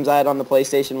games I had on the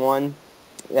PlayStation 1.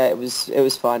 Yeah, it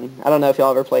was fun. I don't know if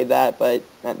y'all ever played that, but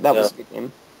that was a good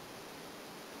game.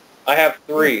 I have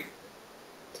 3.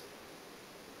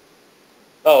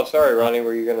 Oh, sorry, Ronnie.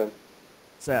 Were you gonna?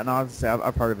 No,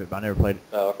 I've heard of it, but I never played it.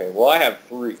 Oh, okay. Well, I have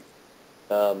 3.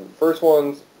 First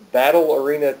one's Battle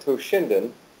Arena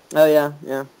Toshinden. Oh yeah.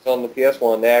 It's on the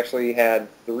PS1. They actually had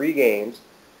 3 games.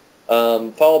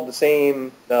 Followed the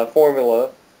same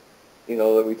formula,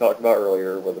 that we talked about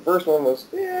earlier. Where the first one was,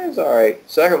 it's all right.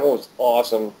 Second one was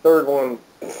awesome. Third one,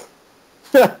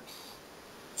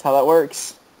 that's how that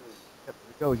works.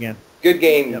 Go again. Good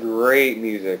game, Yep. Great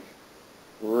music,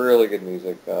 really good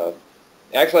music.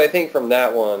 Actually, I think from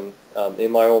that one,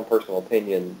 in my own personal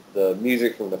opinion, the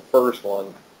music from the first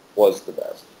one was the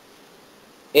best.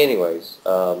 Anyways,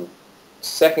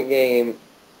 second game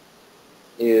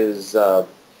is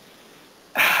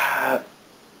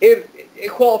it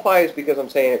qualifies because I'm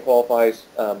saying it qualifies.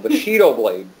 Bushido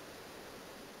Blade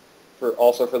for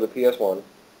the PS1,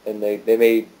 and they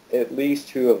made at least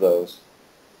 2 of those.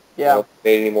 Yeah. I don't think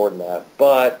they made any more than that,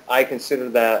 but I consider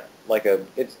that like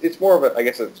it's more of a, I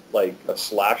guess it's like a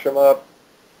slash 'em up,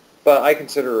 but I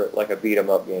consider it like a beat 'em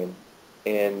up game,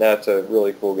 and that's a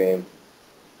really cool game.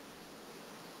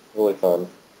 Really fun.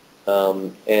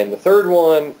 And the third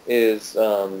one is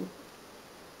oh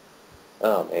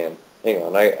man, hang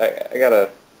on, I gotta.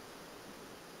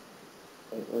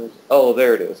 Oh,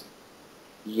 there it is.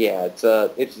 Yeah, it's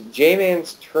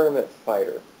Jman's Tournament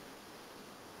Fighter.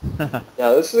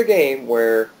 Now this is a game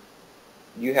where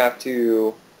you have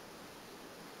to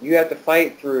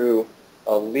fight through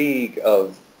a league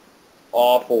of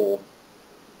awful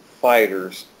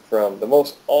fighters from the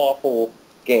most awful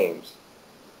games.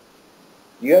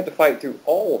 You have to fight through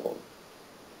all of them.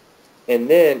 And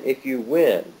then if you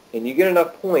win, and you get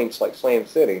enough points like Slam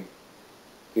City,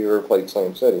 if you ever played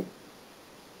Slam City,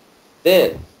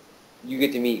 then you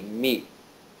get to meet me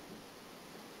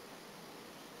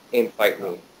and fight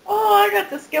me. Oh, I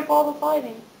got to skip all the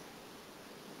fighting.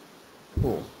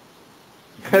 Cool.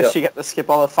 Yep. She got to skip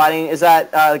all the fighting. Is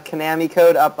that Konami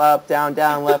code? Up, down,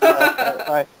 left,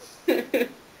 right?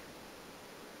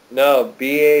 No,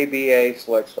 BA,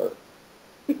 select start.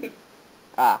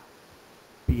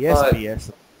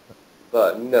 BS.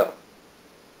 But no.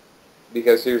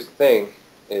 Because here's the thing,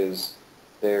 is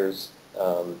there's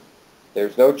no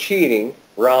cheating,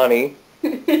 Ronnie.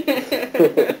 No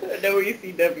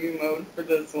ECW mode for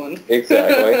this one.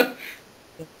 Exactly.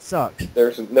 It sucks.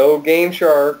 There's no Game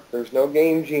Shark, there's no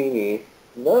Game Genie,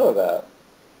 none of that.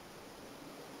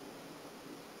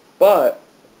 But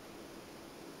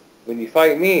when you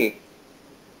fight me,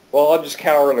 well, I'll just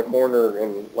cower in a corner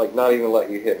and like not even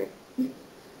let you hit me.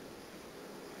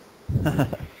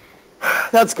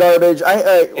 That's garbage.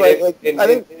 I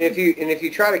think if you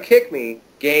try to kick me,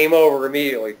 game over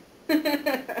immediately.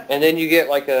 And then you get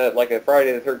like a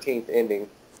Friday the 13th ending.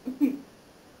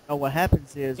 Oh, what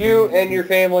happens is You and your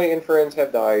family and friends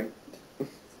have died.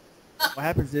 what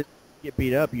happens is you get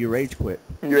beat up, you rage quit.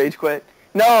 you rage quit.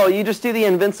 No, you just do the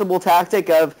invincible tactic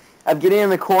of of getting in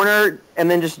the corner and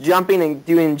then just jumping and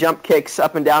doing jump kicks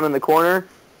up and down in the corner,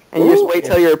 and you just wait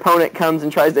till your opponent comes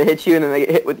and tries to hit you, and then they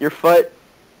get hit with your foot.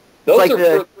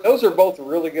 Those are both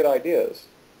really good ideas.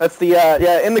 That's the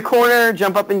in the corner,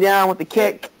 jump up and down with the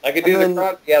kick. I could do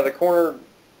the corner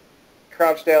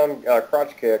crouch down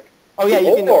crotch kick. Oh yeah,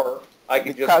 you can. Or I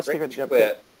could just break your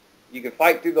quit. You can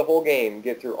fight through the whole game,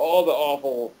 get through all the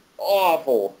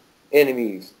awful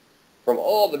enemies from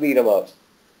all the beat 'em ups,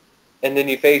 and then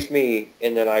you face me,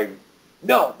 and then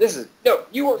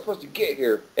you weren't supposed to get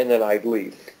here, and then I'd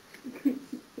leave.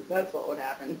 That's what would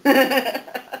happen.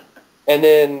 And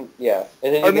then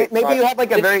maybe you have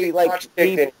like a very like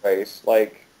deep... anyways.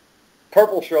 Like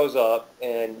Purple shows up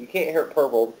and you can't hurt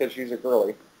Purple because she's a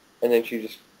girly, and then she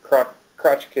just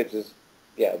crotch kitches.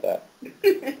 Yeah, that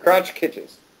crotch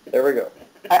kitches. There we go.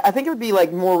 I think it would be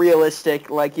like more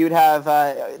realistic. Like you'd have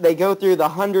they go through the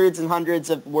hundreds and hundreds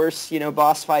of worst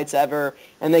boss fights ever,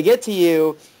 and they get to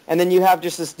you. And then you have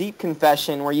just this deep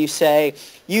confession where you say,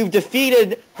 you've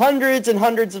defeated hundreds and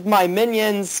hundreds of my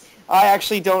minions. I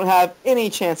actually don't have any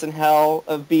chance in hell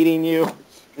of beating you.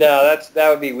 No, that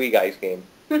would be Wee Guy's game.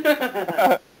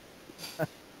 Yeah.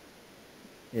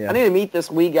 I need to meet this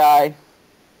Wee Guy.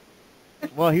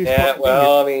 Well,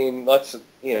 I mean, let's,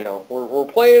 we're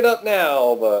playing it up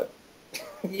now, but...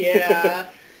 Yeah.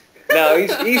 No,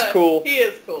 he's cool. He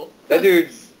is cool. That dude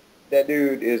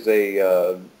is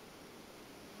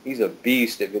he's a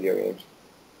beast at video games.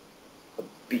 A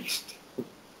beast.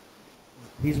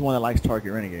 He's the one that likes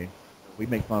Target Renegade. We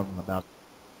make fun of him about it.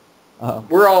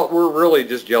 We're really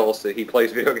just jealous that he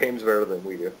plays video games better than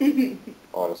we do.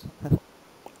 Honestly.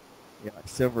 Yeah, like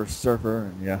Silver Surfer,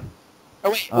 and yeah.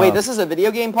 Oh wait, this is a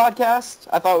video game podcast?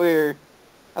 I thought we were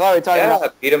talking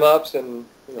about beat 'em ups and.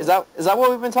 Is that what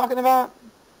we've been talking about?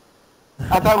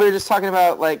 I thought we were just talking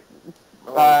about like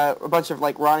a bunch of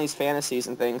like Ronnie's fantasies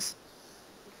and things.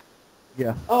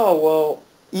 Yeah. Oh well.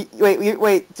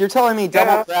 Wait! You're telling me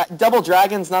Double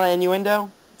Dragon's not an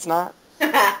innuendo? It's not.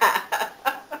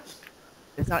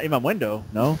 It's not in my window.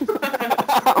 No.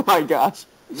 Oh my gosh.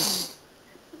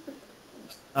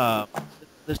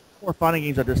 There's 4 fighting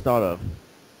games I just thought of.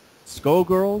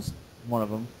 Skullgirls, one of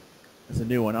them. It's a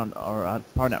new one,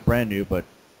 probably not brand new, but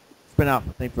it's been out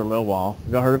I think for a little while.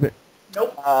 Have y'all heard of it?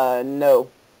 Nope. No.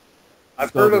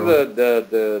 I've heard of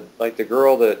the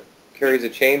girl that carries a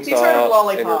chainsaw. He's heard of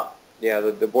Lollipop.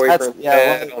 The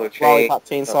boyfriend on the chain. Lollipop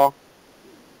chainsaw.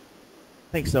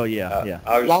 I think so, yeah.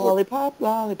 Lollipop.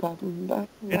 For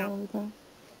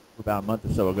about a month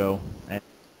or so ago, and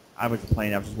I was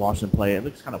playing. I was just watching them play. It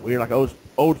looks kind of weird, like old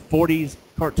 40s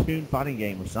cartoon fighting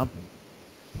game or something.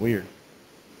 Weird.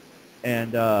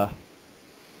 And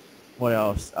what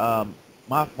else? One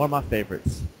of my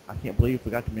favorites. I can't believe I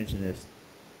forgot to mention this.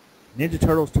 Ninja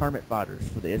Turtles Tournament Fighters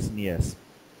for the SNES.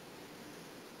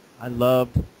 I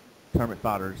loved Tournament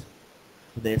Fighters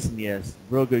for the SNES.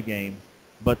 Real good game.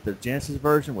 But the Genesis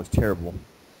version was terrible.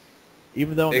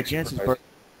 Even though on the Genesis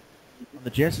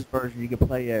version you could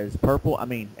play as April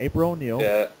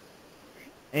O'Neil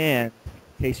and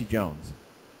Casey Jones.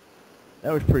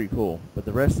 That was pretty cool. But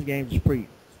the rest of the games was pretty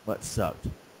much sucked.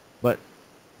 But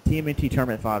TMNT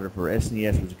Tournament Fighter for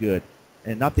SNES was good.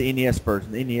 And not the NES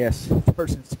version. The NES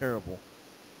version's terrible.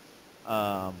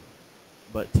 But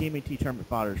TMNT Tournament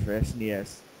Fighters for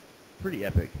SNES, pretty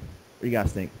epic. What do you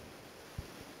guys think?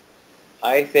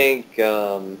 I think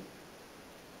that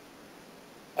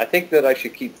I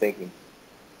should keep thinking.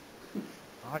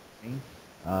 All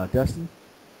right, Dustin?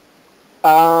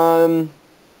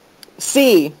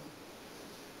 C.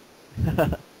 All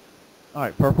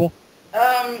right, Purple?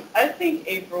 I think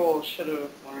April should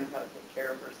have learned how to take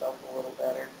care of herself a little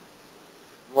better.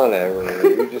 Whatever,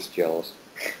 you're just jealous.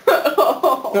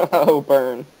 Oh,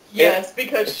 burn. Yes,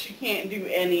 because she can't do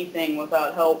anything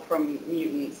without help from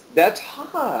mutants. That's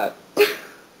hot.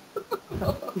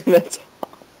 That's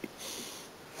hot.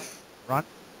 Ron?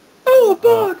 Oh, a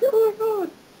bug! Oh,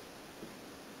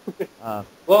 my God.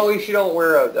 Well, at least you don't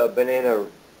wear a banana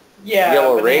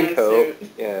yellow raincoat.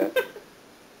 Suit. Yeah.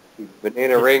 You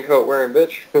banana raincoat wearing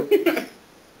bitch.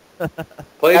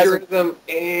 Plagiarism.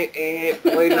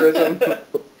 Plagiarism.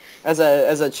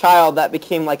 As a child, that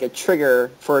became like a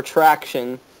trigger for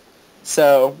attraction.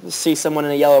 So, see someone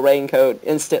in a yellow raincoat,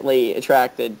 instantly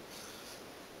attracted.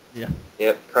 Yeah.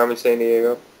 Yep, Carmen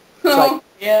Sandiego. Like,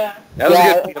 yeah. That was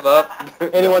a good beat 'em up.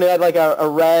 Anyone who had like a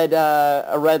red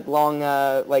long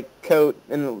like coat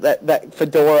and that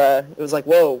fedora, it was like,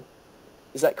 whoa,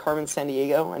 is that Carmen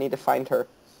Sandiego? I need to find her.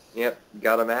 Yep,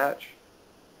 got a match.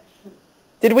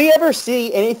 Did we ever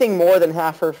see anything more than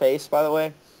half her face, by the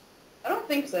way? I don't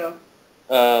think so.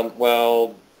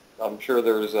 Well, I'm sure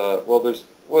there's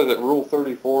what is it, Rule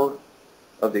 34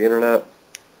 of the internet?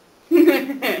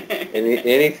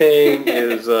 Anything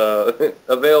is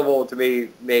available to be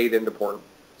made into porn.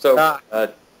 So, yeah.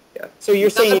 So you're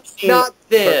saying not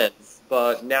then,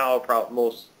 but now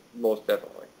most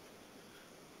definitely.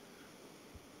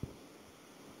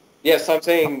 Yes, I'm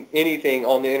saying anything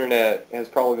on the internet has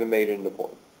probably been made into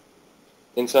porn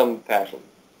in some fashion.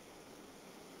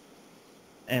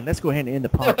 And let's go ahead and end the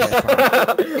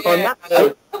podcast. On that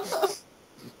note,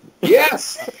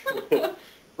 Yes!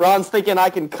 Ron's thinking I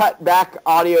can cut back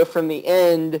audio from the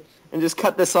end and just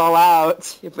cut this all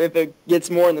out. If it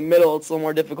gets more in the middle, it's a little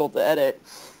more difficult to edit.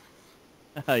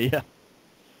 Yeah.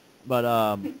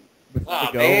 But, before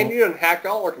we go, man, you done hacked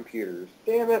all our computers.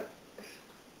 Damn it.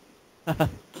 before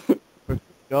we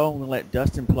go, I'm going to let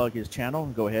Dustin plug his channel.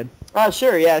 Go ahead.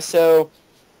 Sure, yeah. So,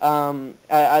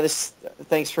 I just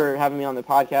thanks for having me on the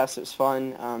podcast. It was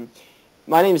fun.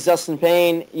 My name is Dustin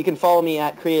Payne. You can follow me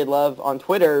at Createdlove on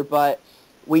Twitter, but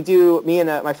me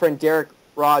and my friend Derek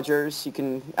Rogers, you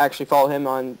can actually follow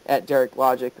him at Derek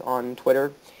Logic on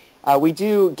Twitter. We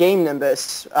do Game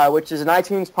Nimbus, which is an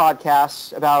iTunes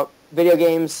podcast about video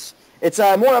games. It's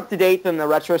more up-to-date than the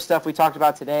retro stuff we talked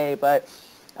about today, but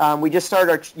we just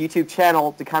started our YouTube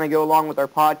channel to kind of go along with our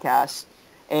podcast.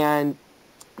 And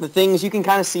the things you can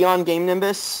kind of see on Game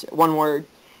Nimbus, one word,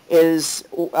 is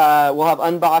we'll have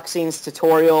unboxings,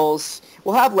 tutorials,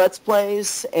 we'll have Let's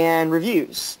Plays, and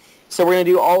reviews. So we're going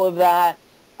to do all of that.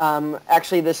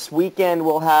 Actually, this weekend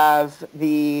we'll have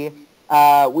the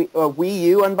Wii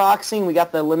U unboxing. We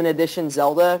got the limited edition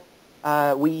Zelda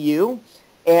Wii U.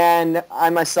 And I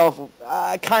myself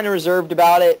kind of reserved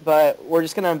about it, but we're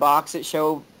just going to unbox it,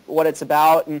 show what it's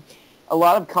about. And a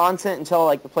lot of content until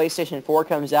like the PlayStation 4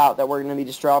 comes out that we're going to be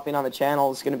just dropping on the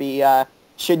channel is going to be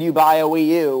should you buy a Wii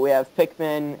U? We have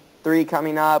Pikmin 3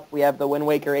 coming up. We have the Wind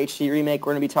Waker HD remake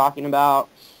we're going to be talking about.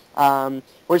 We're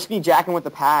just going to be jacking with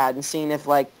the pad and seeing if,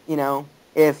 like, you know,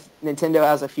 if Nintendo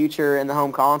has a future in the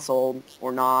home console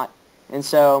or not. And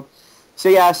so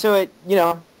it, you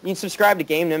know, you can subscribe to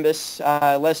Game Nimbus.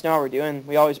 Let us know how we're doing.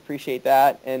 We always appreciate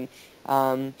that. And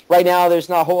right now there's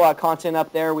not a whole lot of content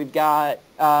up there. We've got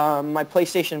my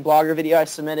PlayStation Blogger video I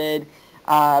submitted,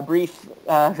 a brief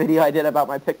video I did about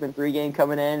my Pikmin 3 game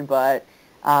coming in, but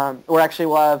we'll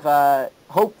have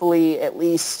hopefully at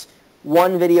least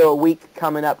one video a week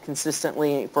coming up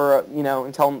consistently for, you know,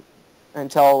 until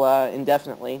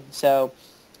indefinitely. So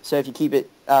if you keep it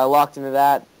locked into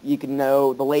that, you can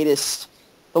know the latest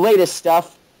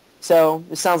stuff. So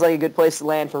this sounds like a good place to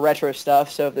land for retro stuff.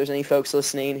 So if there's any folks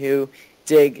listening who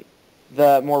dig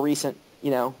the more recent, you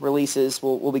know, releases,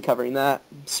 we'll be covering that.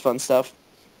 It's fun stuff.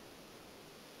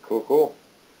 Cool.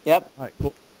 Yep. All right,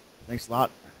 cool. Thanks a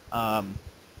lot.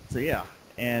 So yeah,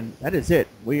 and that is it.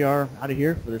 We are out of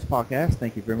here for this podcast.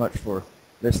 Thank you very much for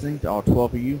listening to all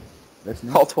 12 of you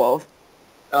listening. All 12.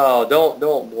 Oh, don't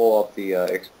blow up the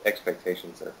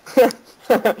expectations there.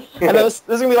 I know this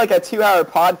is going to be like a 2-hour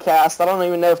podcast. I don't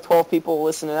even know if 12 people will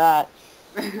listen to that.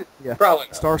 Yeah, probably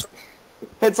not. Stars.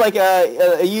 It's like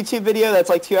a YouTube video that's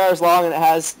like 2 hours long and it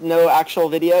has no actual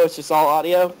video. It's just all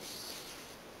audio.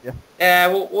 Yeah,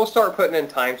 we'll start putting in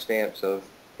timestamps of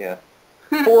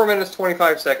 4 minutes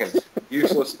 25 seconds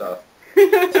useless stuff.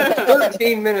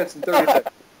 13 minutes and 30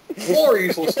 seconds more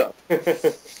useless stuff.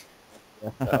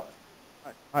 So.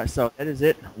 All right, so that is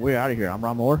it. We're out of here. I'm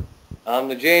Ronmower. I'm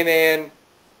the Jman.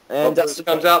 And Hope this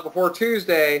comes out before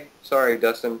Tuesday. Sorry,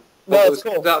 Dustin. No, Hope it's this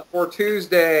cool. comes out before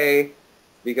Tuesday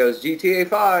because GTA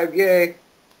 5, yay.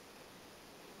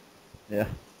 Yeah.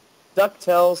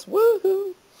 DuckTales,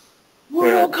 woohoo!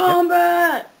 Mortal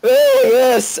Kombat! Oh,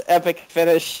 yes! Epic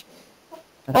finish.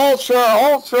 Ultra!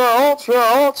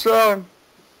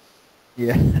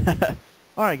 Yeah.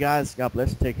 All right, guys. God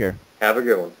bless. Take care. Have a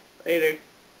good one. Later.